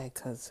Leppard, okay?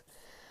 Because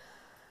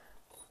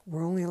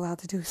we're only allowed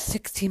to do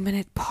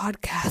 60-minute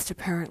podcast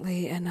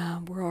apparently,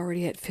 and we're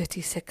already at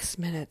 56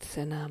 minutes,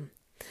 and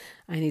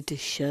I need to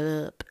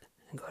shut up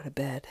and go to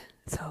bed.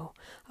 So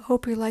I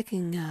hope you're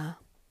liking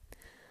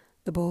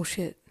the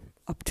bullshit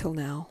up till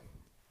now.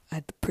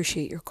 I'd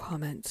appreciate your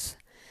comments,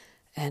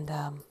 and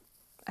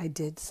I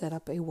did set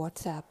up a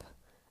WhatsApp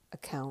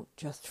account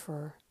just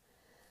for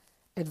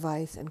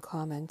advice and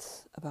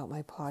comments about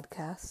my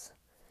podcasts.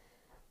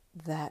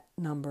 That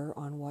number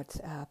on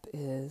WhatsApp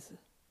is,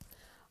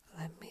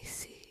 let me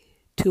see,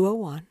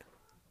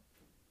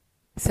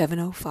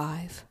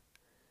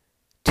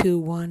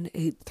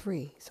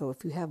 201-705-2183. So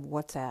if you have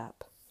WhatsApp,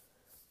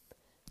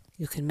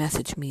 you can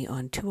message me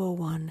on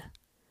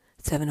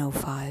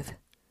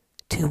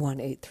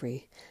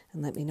 201-705-2183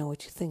 and let me know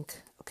what you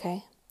think,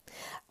 okay?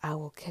 I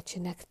will catch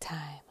you next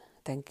time.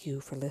 Thank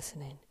you for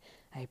listening.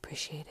 I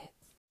appreciate it.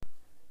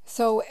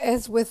 So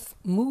as with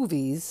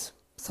movies,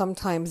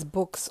 sometimes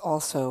books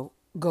also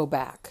go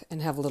back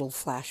and have little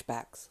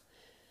flashbacks.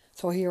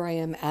 So here I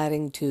am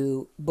adding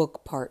to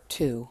book part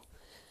 2.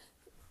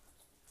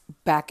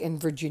 Back in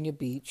Virginia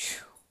Beach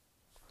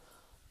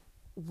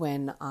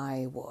when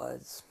I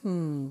was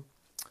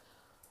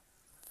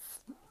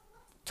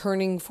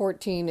turning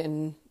 14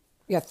 and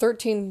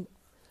 13,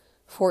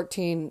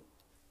 14,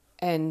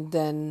 and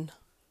then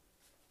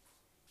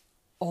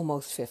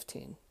almost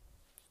 15,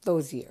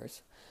 those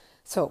years.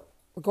 So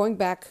we're going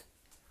back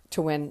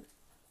to when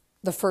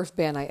the first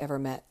band I ever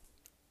met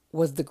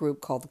was the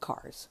group called the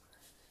Cars.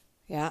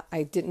 Yeah,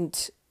 I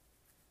didn't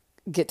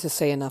get to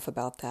say enough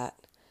about that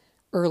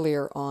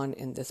earlier on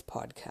in this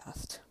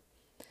podcast.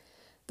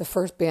 The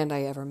first band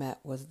I ever met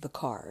was the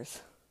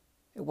Cars.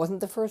 It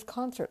wasn't the first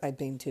concert I'd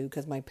been to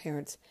because my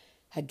parents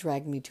had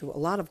dragged me to a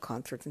lot of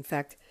concerts. In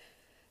fact,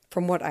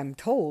 from what I'm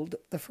told,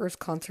 the first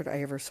concert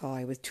I ever saw,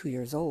 I was 2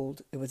 years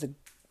old. It was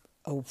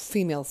a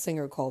female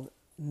singer called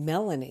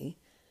Melanie.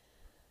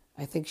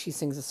 I think she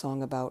sings a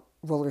song about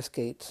roller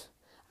skates.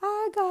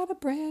 I got a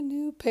brand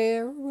new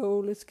pair of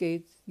roller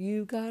skates.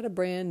 You got a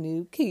brand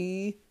new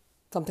key.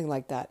 Something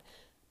like that.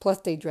 Plus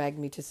they dragged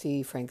me to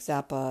see Frank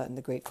Zappa and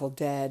the Grateful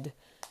Dead,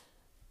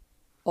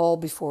 all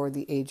before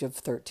the age of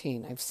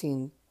 13.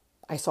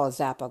 I saw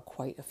Zappa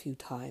quite a few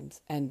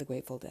times, and the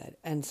Grateful Dead,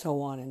 and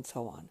so on and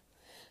so on.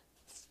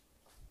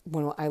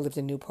 When I lived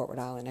in Newport, Rhode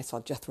Island, I saw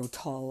Jethro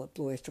Tull,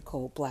 Blue Oyster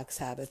Cult, Black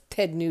Sabbath,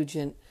 Ted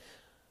Nugent,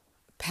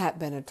 Pat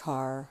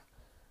Benatar,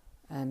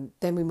 and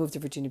then we moved to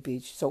Virginia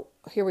Beach. So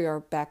here we are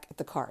back at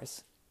the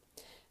Cars.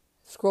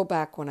 Scroll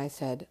back when I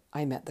said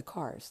I met the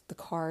Cars. The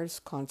Cars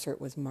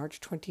concert was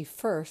March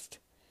 21st,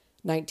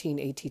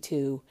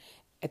 1982,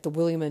 at the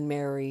William and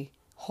Mary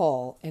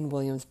Hall in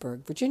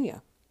Williamsburg,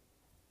 Virginia.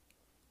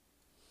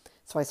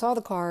 So I saw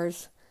the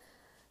Cars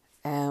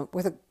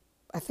with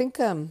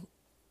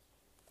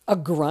a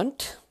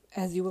grunt,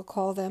 as you will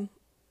call them.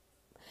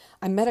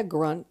 I met a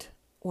grunt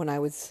when I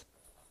was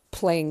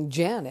playing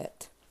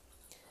Janet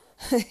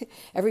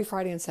every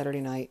Friday and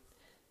Saturday night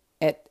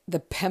at the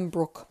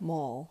Pembroke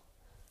Mall.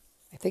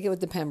 I think it was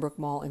the Pembroke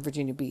Mall in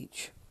Virginia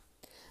Beach.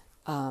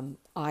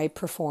 I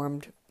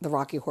performed the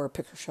Rocky Horror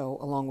Picture Show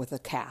along with a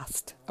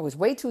cast. I was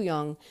way too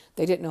young.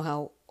 They didn't know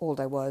how old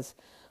I was.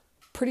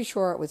 Pretty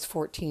sure I was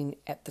 14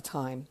 at the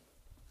time.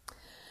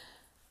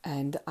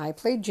 And I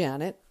played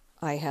Janet.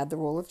 I had the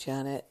role of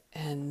Janet,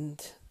 and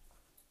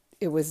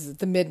it was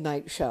the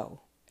midnight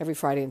show every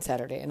Friday and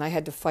Saturday. And I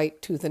had to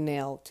fight tooth and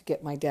nail to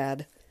get my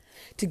dad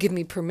to give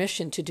me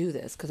permission to do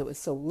this because it was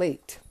so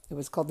late. It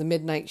was called the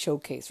Midnight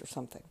Showcase or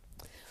something.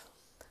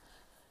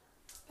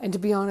 And to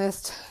be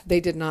honest, they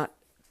did not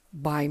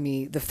buy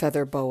me the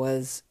feather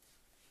boas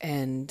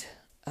and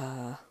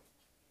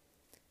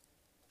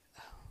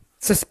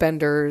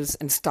suspenders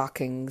and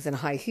stockings and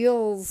high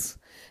heels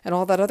and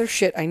all that other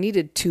shit I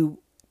needed to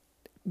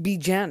be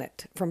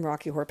Janet from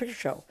Rocky Horror Picture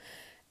Show.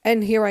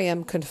 And here I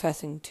am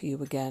confessing to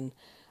you again.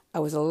 I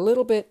was a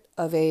little bit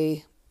of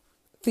a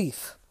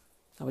thief.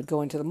 I would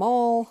go into the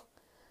mall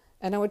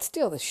and I would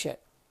steal this shit.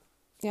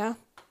 Yeah?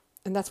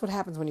 And that's what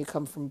happens when you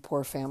come from a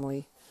poor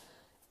family,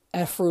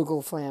 a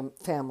frugal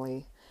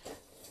family.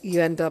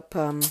 You end up,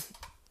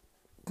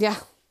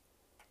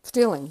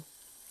 stealing.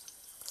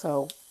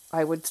 So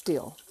I would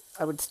steal.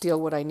 I would steal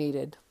what I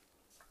needed.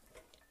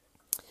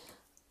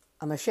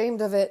 I'm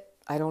ashamed of it.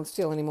 I don't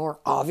steal anymore,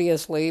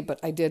 obviously, but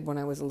I did when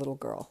I was a little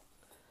girl.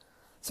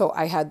 So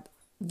I had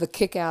the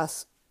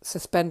kick-ass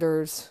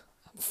suspenders.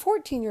 I'm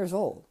 14 years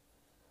old.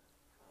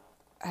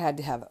 I had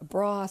to have a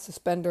bra,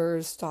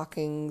 suspenders,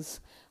 stockings,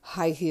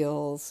 high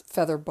heels,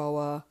 feather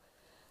boa,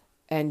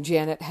 and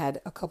Janet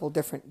had a couple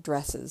different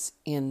dresses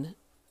in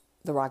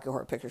the Rocky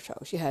Horror Picture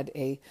Show. She had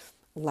a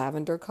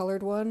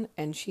lavender-colored one,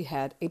 and she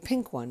had a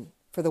pink one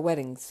for the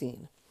wedding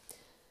scene.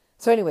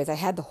 So anyways, I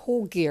had the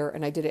whole gear,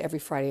 and I did it every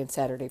Friday and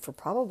Saturday for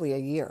probably a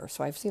year.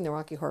 So I've seen the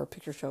Rocky Horror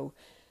Picture Show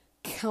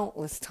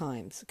countless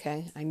times,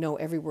 okay? I know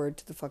every word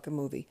to the fucking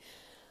movie.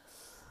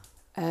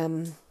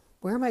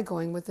 Where am I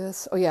going with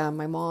this? Oh, yeah,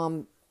 my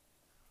mom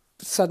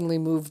suddenly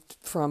moved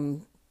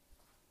from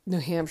New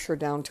Hampshire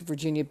down to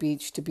Virginia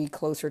Beach to be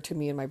closer to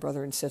me and my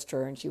brother and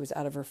sister, and she was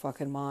out of her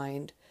fucking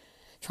mind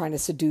trying to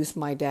seduce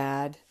my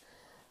dad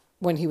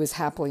when he was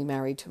happily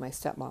married to my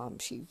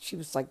stepmom. She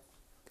was like,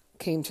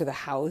 came to the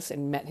house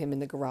and met him in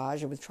the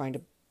garage and was trying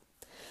to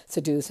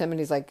seduce him, and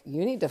he's like,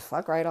 you need to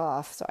fuck right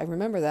off. So I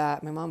remember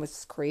that. My mom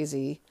was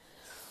crazy.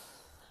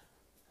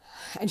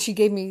 And she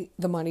gave me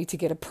the money to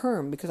get a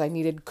perm because I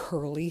needed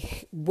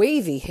curly,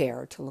 wavy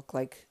hair to look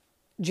like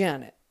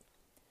Janet.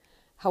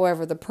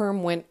 However, the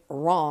perm went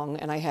wrong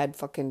and I had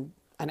fucking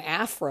an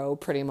afro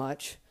pretty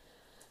much.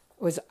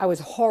 I was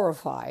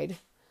horrified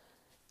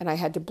and I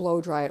had to blow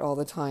dry it all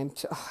the time.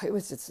 It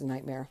was just a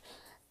nightmare.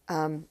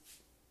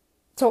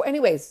 So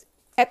anyways,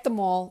 at the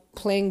mall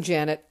playing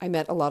Janet, I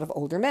met a lot of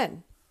older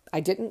men.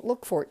 I didn't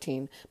look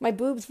 14. My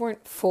boobs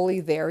weren't fully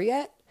there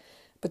yet,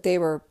 but they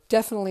were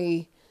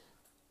definitely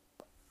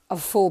a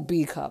full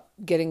B cup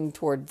getting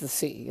toward the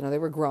C. You know, they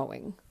were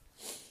growing.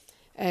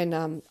 And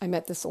I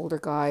met this older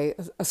guy,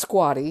 a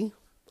squatty,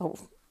 a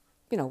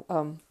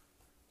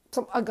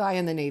guy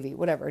in the Navy,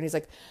 whatever. And he's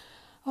like,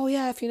 oh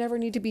yeah, if you never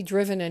need to be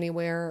driven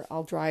anywhere,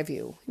 I'll drive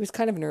you. He was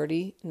kind of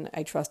nerdy and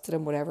I trusted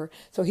him, whatever.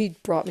 So he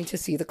brought me to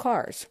see the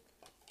cars.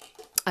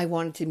 I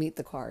wanted to meet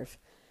the cars.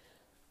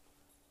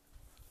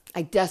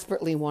 I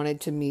desperately wanted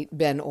to meet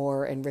Ben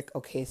Orr and Rick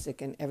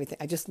Ocasek and everything.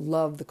 I just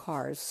loved the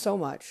cars so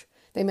much.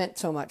 They meant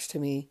so much to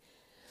me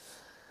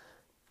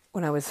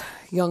when I was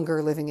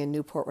younger, living in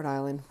Newport, Rhode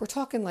Island. We're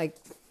talking like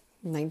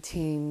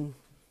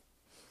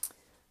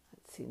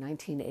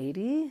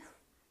 1980.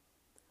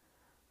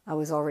 I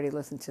was already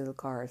listening to the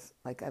cars.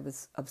 Like I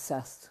was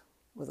obsessed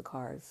with the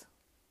cars.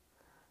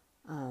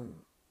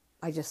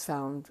 I just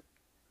found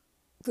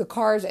the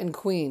Cars and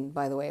Queen,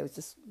 by the way. I was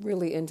just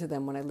really into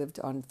them when I lived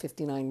on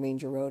 59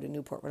 Ranger Road in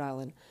Newport, Rhode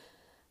Island.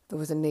 There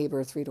was a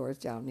neighbor 3 doors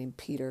down named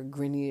Peter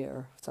Grenier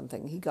or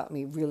something. He got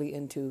me really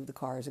into the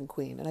Cars and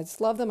Queen. And I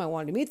just loved them. I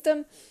wanted to meet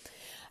them.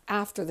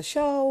 After the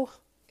show,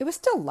 it was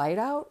still light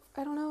out.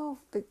 I don't know.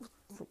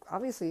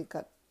 Obviously, it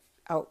got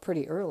out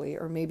pretty early.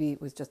 Or maybe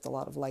it was just a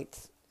lot of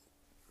lights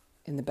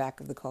in the back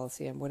of the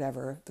Coliseum,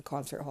 whatever, the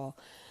concert hall.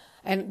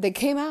 And they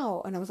came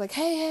out. And I was like,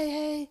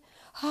 hey,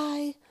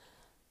 hi.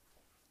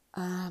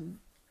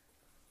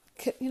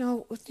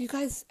 You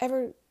guys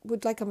ever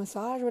would like a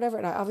massage or whatever?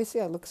 And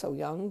obviously I look so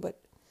young, but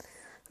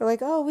they're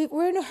like, oh,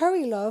 we're in a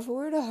hurry, love.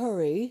 We're in a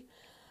hurry.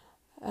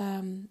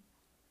 And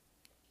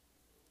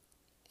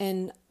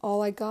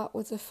all I got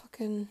was a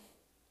fucking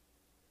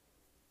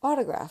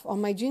autograph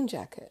on my jean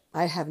jacket.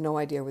 I have no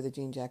idea where the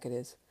jean jacket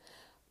is.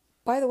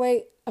 By the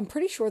way, I'm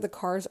pretty sure the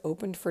Cars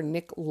opened for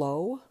Nick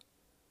Lowe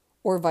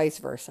or vice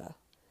versa.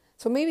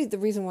 So maybe the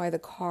reason why the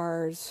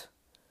Cars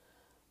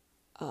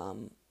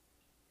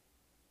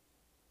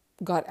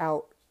got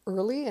out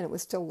early and it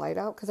was still light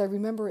out, because I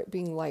remember it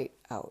being light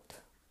out.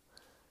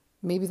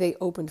 Maybe they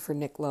opened for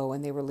Nick Lowe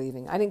and they were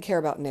leaving. I didn't care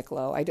about Nick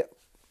Lowe.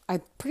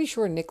 I'm pretty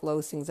sure Nick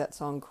Lowe sings that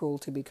song, Cruel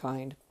to Be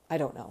Kind. I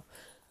don't know.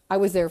 I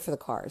was there for the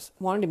Cars.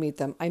 Wanted to meet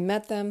them. I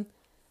met them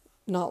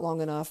not long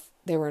enough.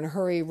 They were in a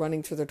hurry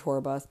running through their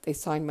tour bus. They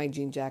signed my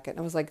jean jacket. And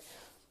I was like,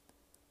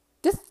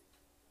 this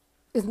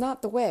is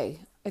not the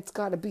way it's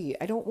got to be.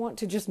 I don't want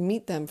to just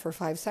meet them for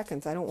 5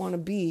 seconds. I don't want to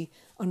be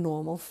a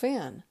normal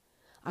fan.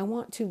 I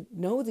want to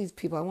know these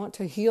people. I want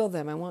to heal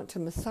them. I want to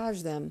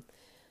massage them.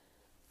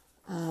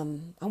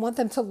 I want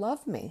them to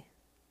love me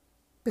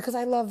because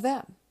I love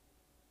them.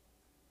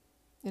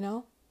 You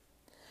know?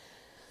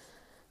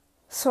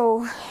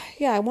 So,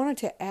 yeah, I wanted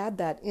to add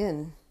that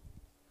in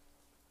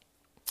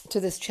to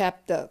this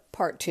chapter,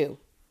 part 2.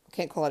 I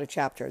can't call it a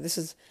chapter. This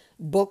is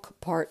book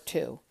part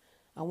 2.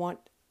 I want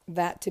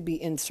that to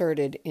be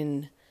inserted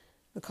in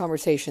the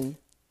conversation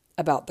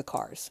about the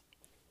Cars.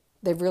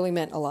 They've really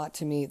meant a lot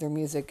to me. Their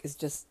music is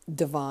just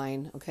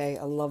divine, okay?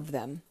 I love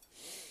them.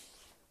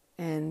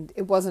 And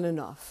it wasn't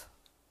enough.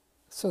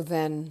 So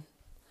then,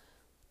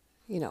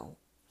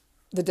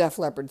 the Def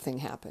Leppard thing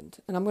happened.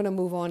 And I'm going to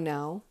move on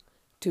now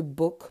to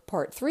book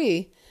part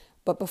 3.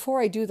 But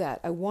before I do that,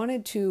 I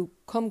wanted to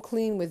come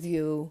clean with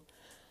you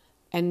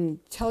and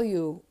tell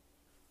you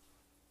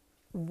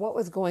what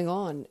was going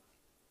on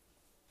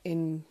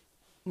in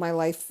my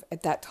life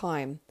at that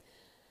time.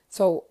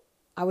 So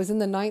I was in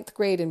the 9th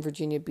grade in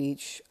Virginia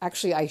Beach.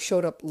 Actually, I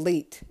showed up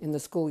late in the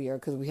school year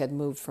because we had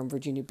moved from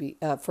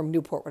from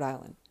Newport, Rhode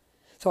Island.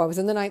 So I was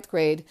in the 9th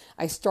grade.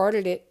 I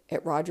started it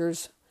at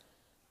Rogers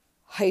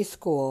High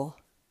School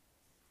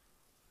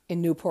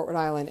in Newport, Rhode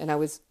Island, and I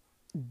was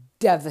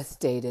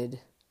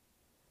devastated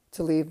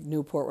to leave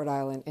Newport, Rhode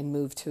Island and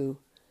move to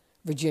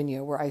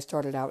Virginia, where I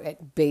started out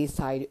at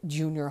Bayside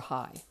Junior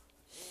High.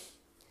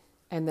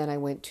 And then I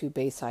went to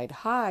Bayside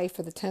High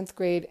for the 10th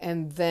grade.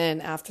 And then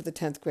after the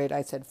 10th grade,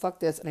 I said, fuck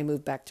this, and I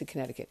moved back to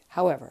Connecticut.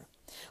 However,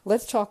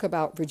 let's talk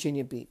about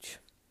Virginia Beach.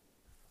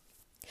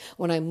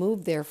 When I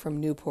moved there from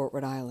Newport,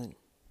 Rhode Island,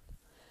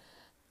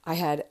 I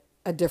had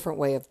a different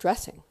way of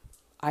dressing.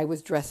 I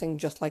was dressing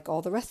just like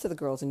all the rest of the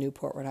girls in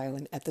Newport, Rhode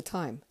Island at the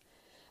time.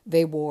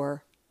 They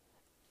wore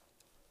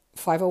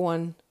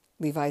 501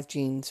 Levi's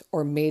jeans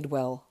or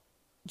Madewell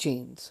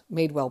jeans,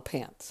 Madewell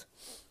pants.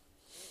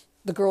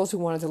 The girls who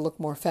wanted to look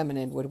more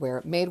feminine would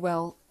wear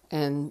Madewell,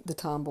 and the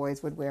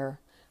tomboys would wear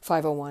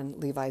 501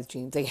 Levi's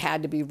jeans. They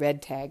had to be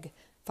red tag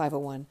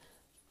 501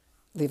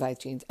 Levi's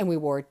jeans. And we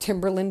wore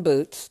Timberland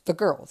boots, the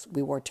girls.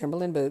 We wore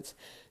Timberland boots,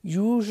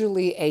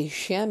 usually a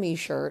chamois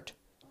shirt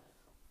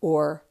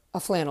or a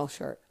flannel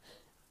shirt.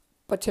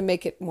 But to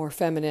make it more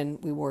feminine,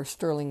 we wore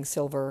sterling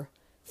silver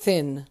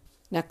thin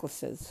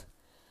necklaces.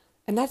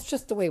 And that's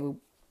just the way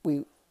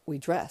we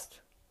dressed.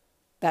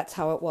 That's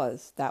how it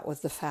was. That was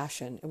the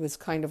fashion. It was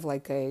kind of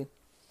like a,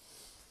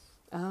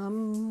 I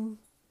don't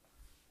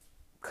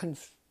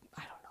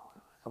know,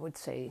 I would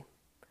say,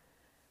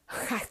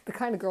 the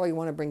kind of girl you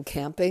want to bring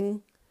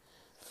camping.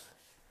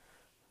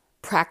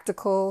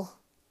 Practical,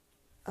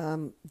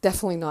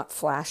 definitely not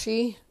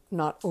flashy,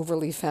 not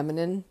overly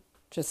feminine,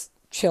 just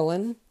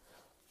chillin'.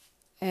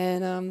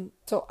 And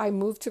so I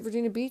moved to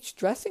Virginia Beach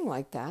dressing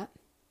like that.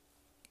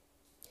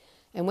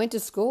 And went to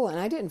school, and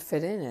I didn't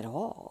fit in at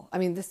all. I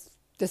mean, this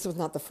was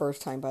not the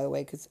first time, by the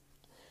way, because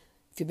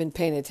if you've been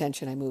paying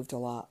attention, I moved a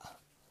lot.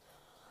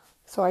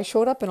 So I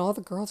showed up, and all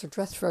the girls are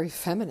dressed very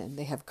feminine.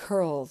 They have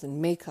curls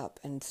and makeup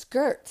and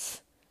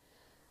skirts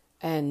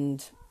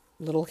and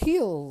little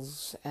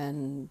heels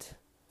and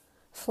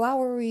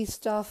flowery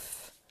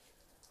stuff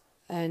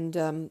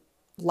and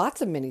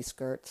lots of mini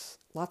skirts,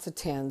 lots of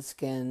tan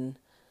skin,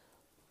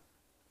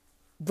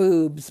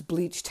 boobs,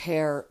 bleached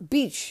hair,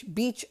 beach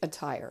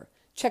attire.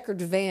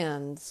 Checkered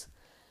Vans,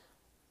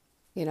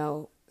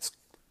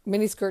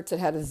 mini skirts that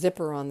had a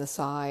zipper on the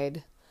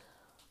side.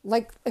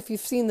 Like if you've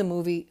seen the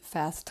movie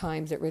Fast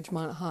Times at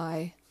Ridgemont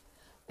High,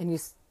 and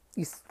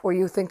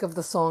you think of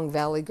the song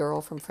Valley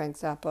Girl from Frank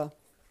Zappa,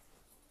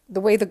 the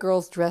way the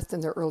girls dressed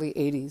in their early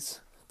 80s,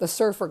 the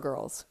surfer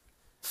girls.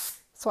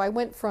 So I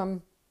went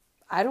from,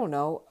 I don't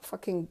know,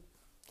 fucking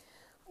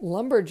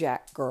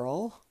lumberjack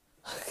girl,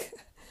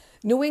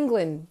 New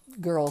England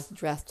girls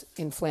dressed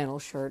in flannel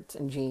shirts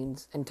and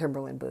jeans and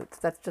Timberland boots.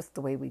 That's just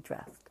the way we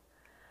dressed.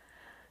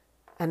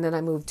 And then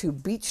I moved to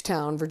Beach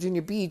Town,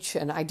 Virginia Beach,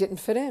 and I didn't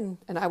fit in.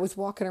 And I was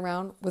walking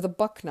around with a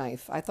buck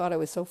knife. I thought I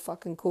was so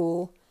fucking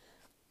cool.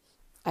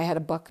 I had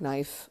a buck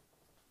knife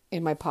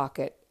in my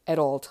pocket at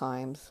all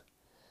times.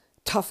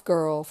 Tough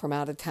girl from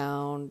out of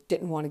town,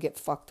 didn't want to get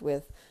fucked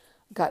with.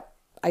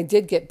 I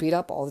did get beat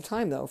up all the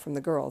time, though, from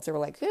the girls. They were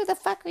like, who the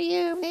fuck are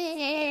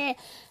you?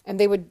 And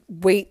they would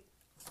wait.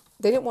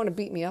 They didn't want to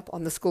beat me up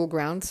on the school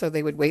grounds, so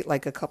they would wait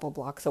like a couple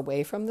blocks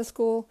away from the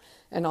school.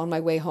 And on my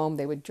way home,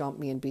 they would jump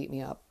me and beat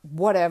me up.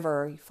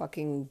 Whatever, you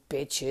fucking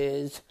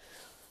bitches.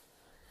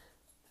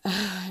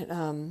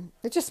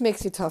 It just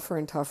makes you tougher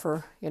and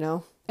tougher,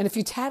 And if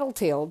you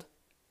tattletaled,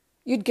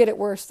 you'd get it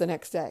worse the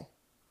next day.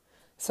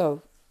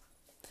 So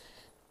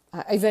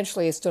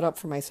eventually I stood up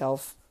for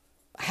myself,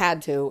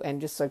 had to,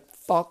 and just like,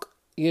 fuck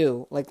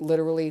you. Like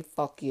literally,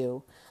 fuck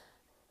you.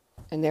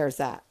 And there's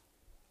that.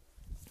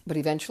 But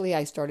eventually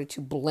I started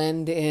to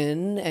blend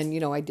in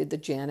and, I did the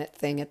Janet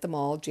thing at the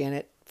mall,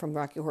 Janet from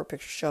Rocky Horror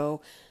Picture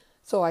Show.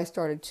 So I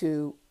started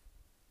to,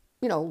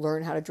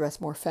 learn how to dress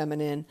more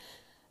feminine.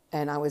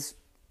 And I was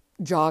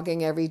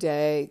jogging every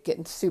day,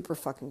 getting super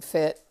fucking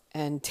fit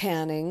and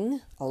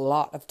tanning, a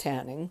lot of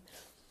tanning.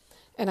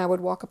 And I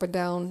would walk up and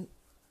down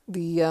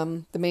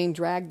the main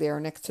drag there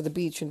next to the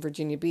beach in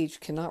Virginia Beach.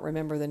 Cannot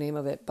remember the name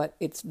of it, but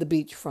it's the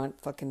beachfront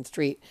fucking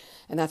street.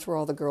 And that's where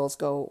all the girls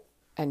go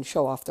and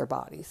show off their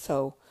bodies.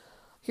 So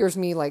here's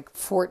me like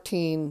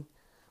 14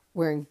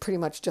 wearing pretty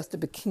much just a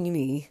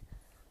bikini,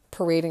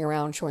 parading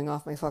around showing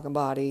off my fucking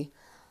body.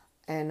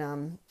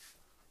 And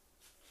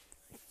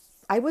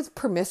I was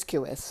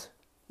promiscuous.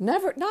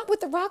 Not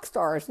with the rock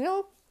stars.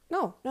 No.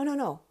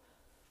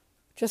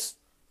 Just,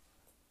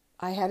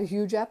 I had a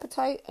huge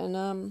appetite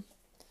and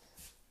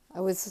I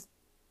was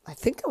I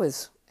think I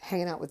was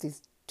hanging out with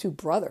these two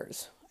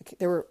brothers.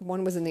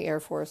 One was in the Air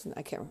Force, and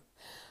I can't remember.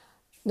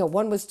 No,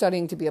 one was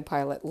studying to be a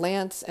pilot,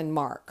 Lance and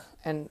Mark.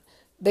 And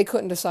they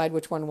couldn't decide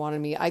which one wanted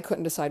me. I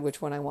couldn't decide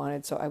which one I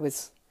wanted, so I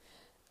was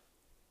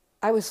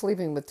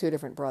sleeping with two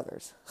different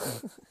brothers.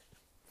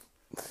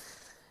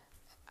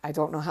 I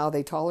don't know how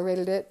they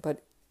tolerated it,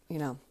 but,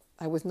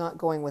 I was not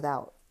going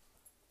without.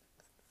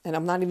 And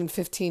I'm not even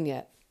 15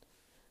 yet.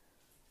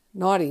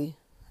 Naughty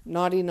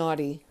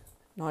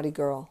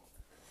girl.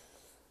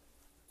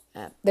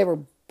 They were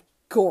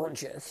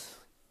gorgeous.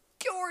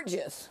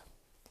 Gorgeous.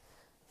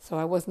 So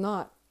I was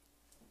not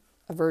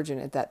a virgin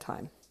at that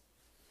time.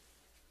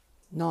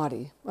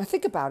 Naughty. I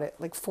think about it,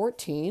 like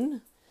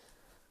 14.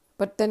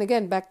 But then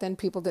again, back then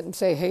people didn't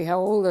say, hey, how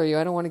old are you?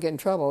 I don't want to get in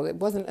trouble. It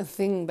wasn't a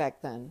thing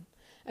back then.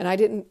 And I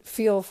didn't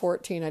feel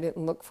 14. I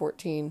didn't look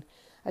 14.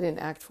 I didn't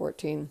act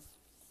 14.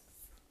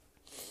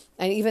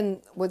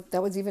 And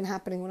that was even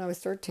happening when I was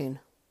 13,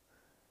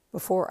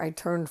 before I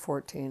turned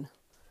 14.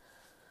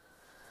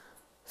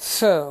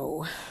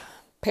 So,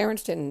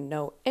 parents didn't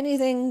know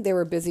anything. They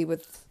were busy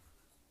with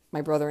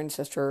my brother and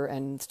sister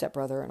and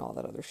stepbrother and all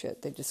that other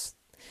shit.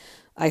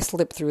 I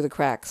slipped through the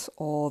cracks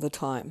all the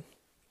time.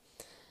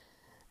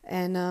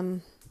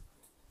 And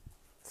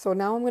so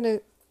now I'm going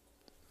to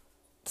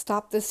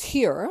stop this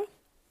here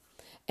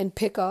and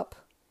pick up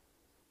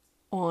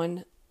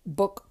on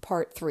book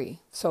part 3.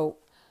 So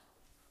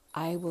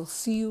I will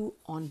see you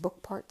on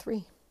book part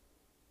 3.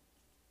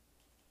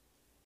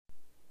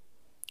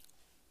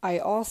 I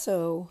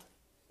also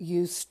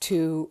used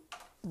to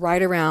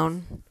ride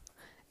around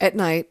at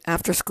night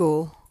after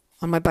school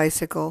on my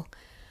bicycle,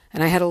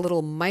 and I had a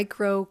little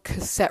micro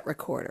cassette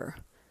recorder.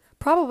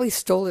 Probably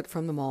stole it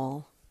from the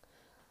mall.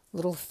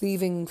 Little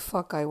thieving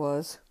fuck I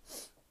was.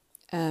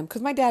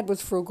 Because my dad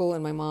was frugal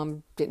and my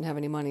mom didn't have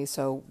any money,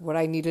 so what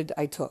I needed,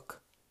 I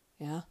took.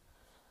 Yeah?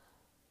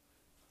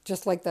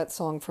 Just like that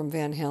song from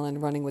Van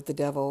Halen, Running with the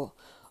Devil.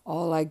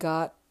 All I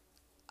got,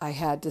 I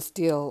had to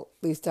steal.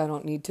 At least I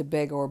don't need to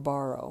beg or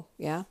borrow.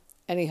 Yeah?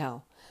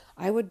 Anyhow,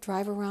 I would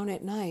drive around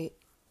at night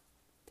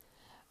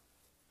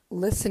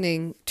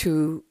listening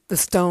to the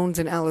Stones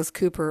and Alice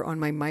Cooper on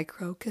my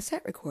micro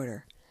cassette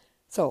recorder.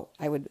 So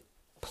I would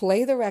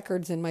play the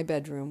records in my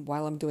bedroom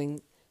while I'm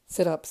doing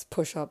sit-ups,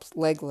 push-ups,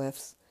 leg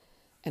lifts,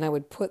 and I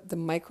would put the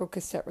micro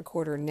cassette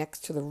recorder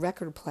next to the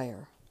record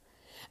player,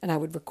 and I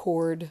would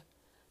record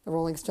the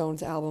Rolling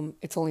Stones album,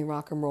 It's Only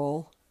Rock and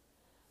Roll,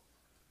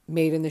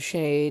 Made in the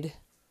Shade,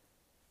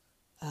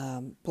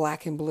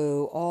 Black and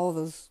Blue, all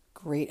those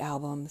great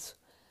albums,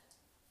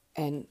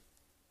 and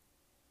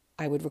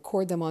I would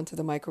record them onto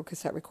the micro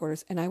cassette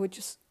recorders, and I would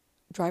just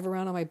drive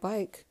around on my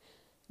bike,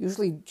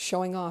 usually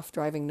showing off,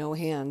 driving no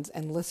hands,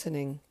 and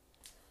listening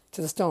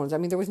to the Stones. I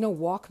mean, there was no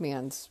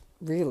Walkmans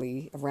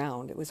really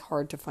around. It was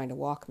hard to find a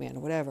Walkman or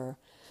whatever.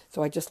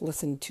 So I just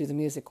listened to the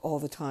music all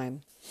the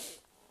time.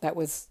 That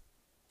was,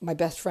 my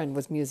best friend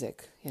was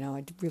music.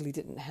 I really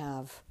didn't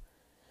have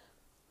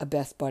a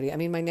best buddy. I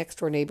mean, my next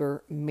door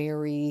neighbor,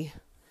 Mary,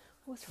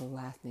 what was her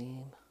last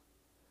name?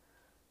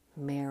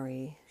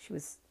 Mary. She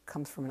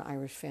comes from an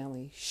Irish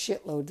family.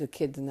 Shitloads of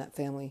kids in that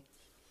family.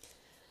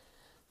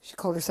 She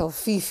called herself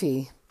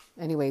Fifi.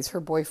 Anyways,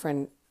 her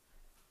boyfriend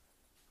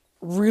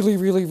really,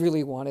 really,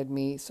 really wanted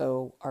me,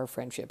 so our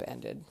friendship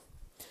ended.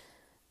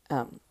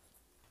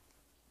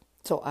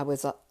 So I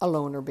was a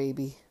loner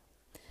baby,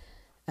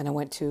 and I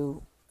went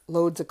to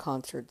loads of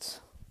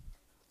concerts.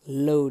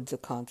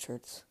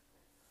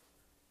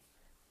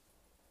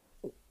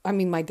 I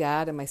mean, my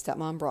dad and my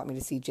stepmom brought me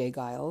to see Jay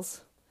Giles.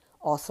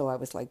 Also, I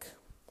was like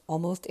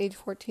almost age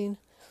 14,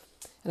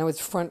 and I was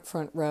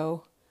front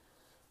row,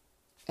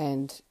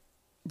 and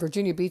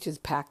Virginia Beach is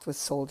packed with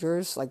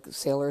soldiers, like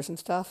sailors and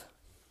stuff.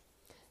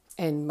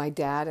 And my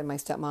dad and my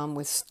stepmom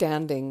was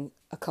standing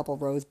a couple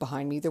rows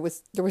behind me. There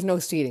was no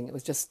seating. It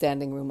was just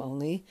standing room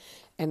only.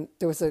 And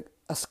there was a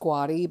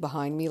squatty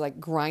behind me,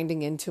 like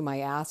grinding into my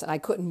ass. And I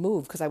couldn't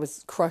move because I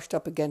was crushed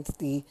up against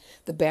the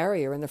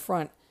barrier in the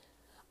front.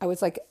 I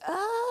was like,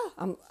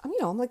 I'm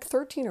like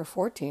 13 or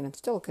 14. I'm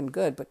still looking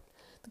good. But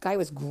the guy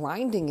was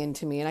grinding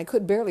into me and I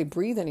could barely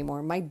breathe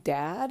anymore. My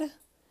dad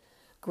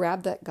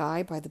grabbed that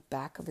guy by the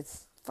back of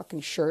his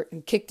fucking shirt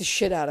and kicked the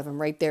shit out of him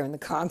right there in the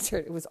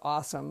concert. It was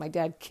awesome. My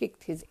dad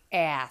kicked his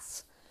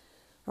ass.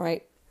 All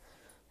right.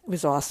 It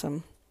was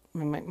awesome.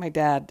 My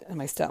dad and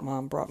my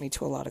stepmom brought me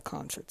to a lot of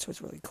concerts. It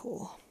was really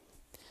cool.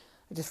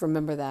 I just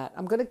remember that.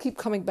 I'm going to keep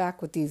coming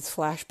back with these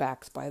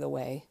flashbacks, by the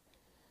way.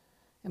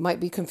 It might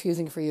be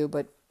confusing for you,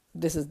 but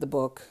this is the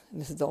book,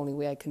 and this is the only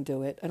way I can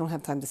do it. I don't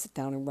have time to sit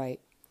down and write.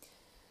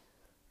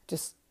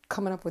 Just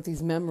coming up with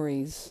these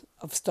memories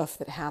of stuff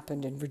that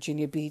happened in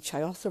Virginia Beach.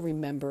 I also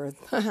remember,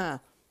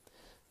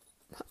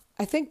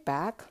 I think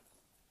back,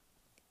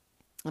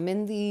 I'm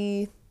in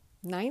the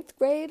 9th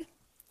grade.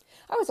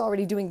 I was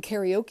already doing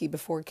karaoke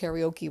before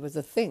karaoke was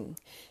a thing.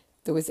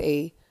 There was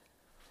a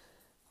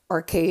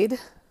arcade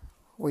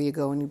where you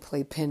go and you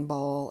play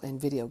pinball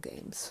and video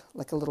games,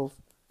 like a little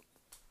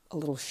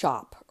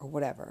shop or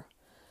whatever.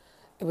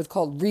 It was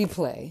called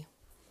Replay,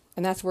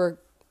 and that's where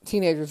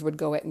teenagers would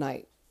go at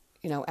night.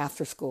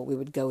 after school, we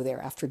would go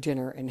there after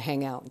dinner and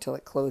hang out until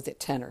it closed at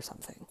 10 or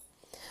something.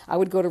 I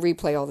would go to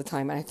Replay all the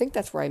time, and I think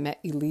that's where I met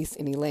Elise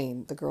and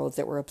Elaine, the girls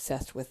that were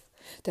obsessed with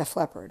Def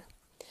Leppard.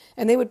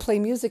 And they would play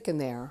music in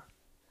there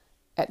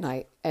at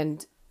night,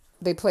 and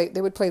they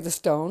would play the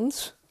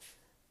Stones,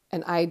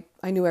 and I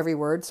knew every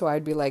word, so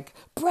I'd be like,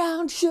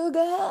 brown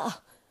sugar,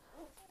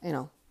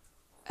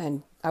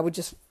 and I would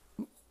just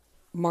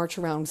march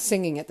around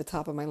singing at the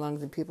top of my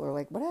lungs, and people are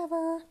like,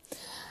 whatever.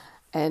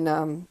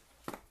 And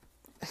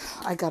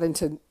I got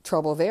into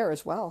trouble there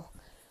as well,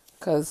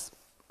 because,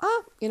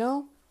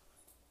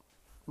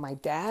 my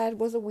dad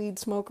was a weed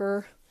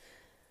smoker,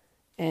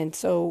 and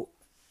so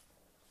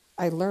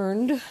I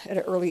learned at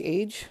an early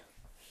age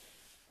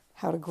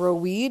how to grow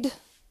weed,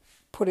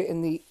 put it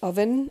in the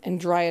oven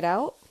and dry it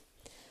out.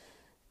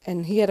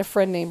 And he had a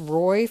friend named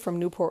Roy from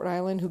Newport, Rhode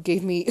Island, who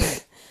gave me,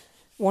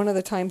 one of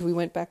the times we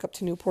went back up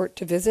to Newport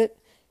to visit,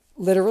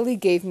 literally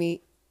gave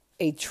me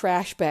a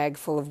trash bag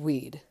full of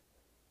weed.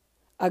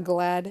 A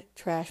Glad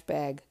trash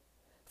bag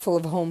full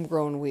of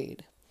homegrown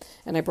weed.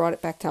 And I brought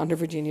it back down to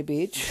Virginia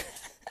Beach.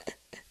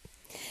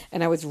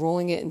 And I was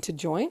rolling it into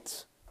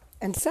joints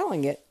and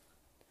selling it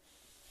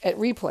at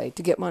Replay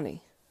to get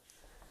money.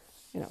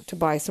 To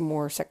buy some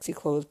more sexy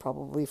clothes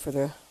probably for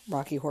the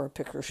Rocky Horror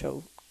Picture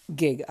Show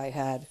gig I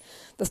had.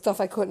 The stuff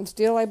I couldn't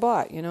steal, I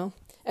bought,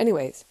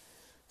 Anyways,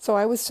 so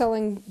I was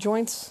selling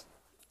joints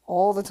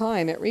all the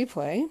time at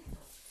Replay.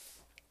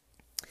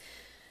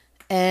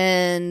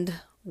 And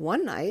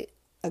one night,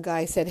 a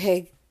guy said,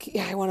 hey,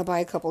 I want to buy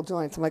a couple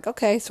joints. I'm like,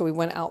 okay. So we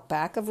went out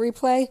back of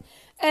Replay,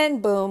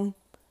 and boom,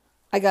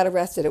 I got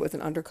arrested. It was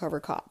an undercover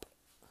cop.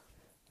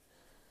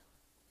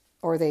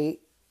 Or they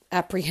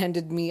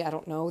apprehended me. I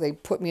don't know. They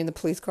put me in the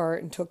police car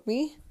and took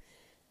me.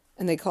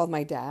 And they called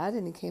my dad,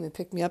 and he came and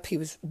picked me up. He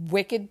was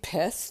wicked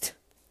pissed.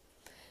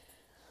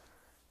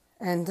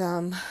 And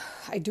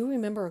I do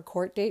remember a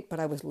court date, but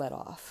I was let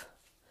off.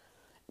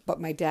 But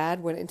my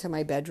dad went into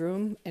my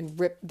bedroom and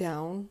ripped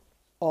down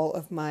all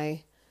of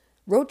my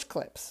roach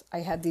clips. I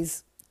had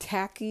these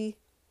tacky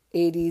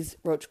 80s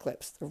roach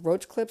clips. The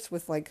roach clips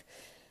with like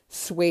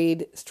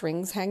suede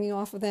strings hanging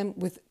off of them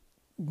with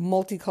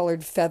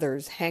multicolored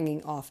feathers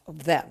hanging off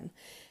of them.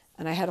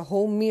 And I had a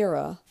whole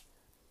mirror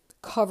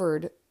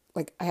covered,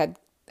 like I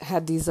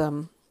had these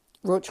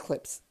roach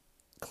clips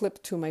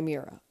clipped to my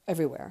mirror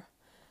everywhere.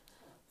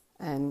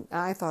 And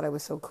I thought I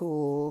was so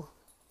cool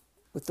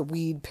with the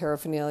weed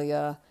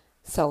paraphernalia,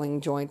 selling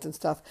joints and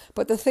stuff.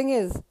 But the thing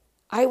is,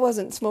 I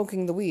wasn't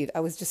smoking the weed. I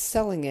was just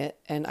selling it,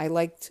 and I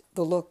liked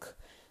the look,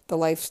 the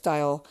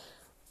lifestyle.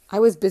 I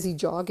was busy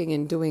jogging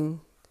and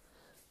doing,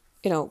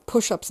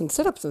 push-ups and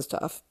sit-ups and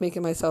stuff,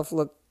 making myself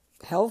look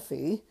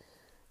healthy.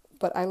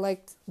 But I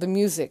liked the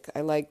music.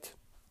 I liked,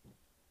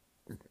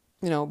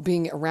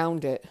 being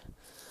around it.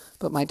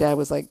 But my dad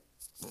was like,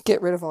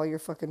 get rid of all your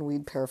fucking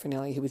weed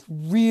paraphernalia. He was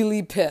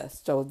really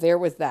pissed. So there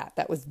was that.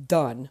 That was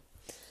done.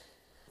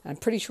 I'm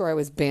pretty sure I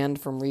was banned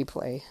from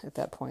Replay at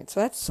that point. So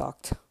that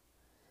sucked.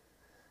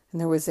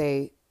 And there was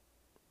a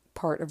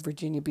part of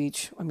Virginia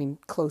Beach,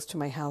 close to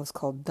my house,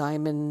 called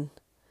Diamond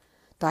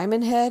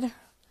Head.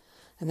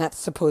 And that's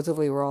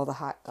supposedly where all the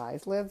hot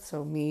guys lived.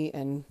 So me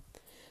and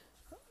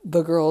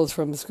the girls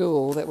from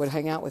school that would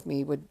hang out with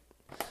me would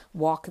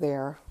walk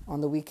there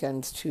on the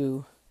weekends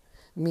to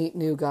meet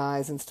new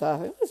guys and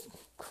stuff. It was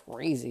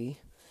crazy.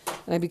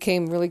 And I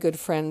became really good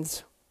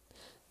friends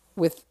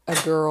with a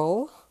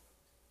girl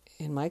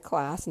in my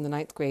class in the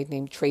 9th grade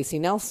named Tracy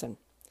Nelson.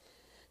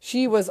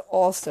 She was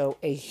also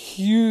a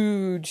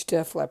huge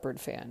Def Leppard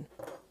fan.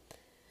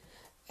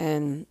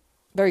 And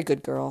very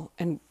good girl.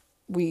 And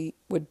we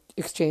would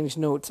exchange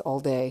notes all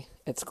day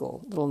at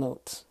school. Little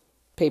notes.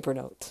 Paper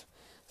notes.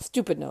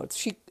 Stupid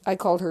notes. I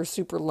called her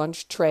Super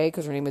Lunch Tray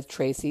because her name was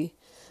Tracy.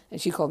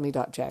 And she called me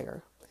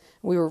Jagger.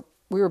 We were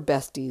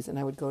besties, and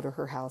I would go to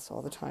her house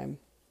all the time.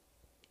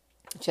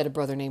 She had a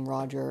brother named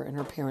Roger, and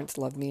her parents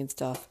loved me and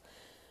stuff.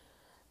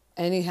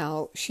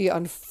 Anyhow, she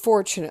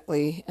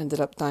unfortunately ended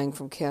up dying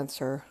from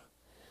cancer.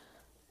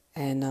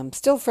 And I'm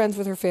still friends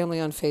with her family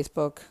on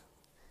Facebook.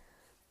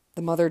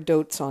 The mother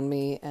dotes on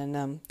me, and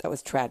that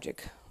was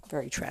tragic.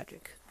 Very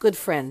tragic. Good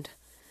friend,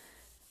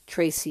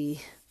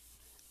 Tracy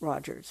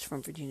Rogers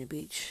from Virginia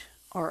Beach.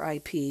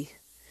 R.I.P.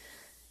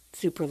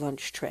 Super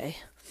Lunch Tray.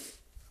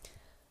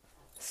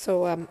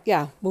 So,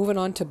 moving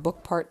on to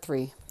book part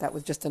 3. That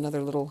was just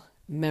another little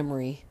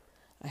memory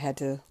I had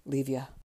to leave you.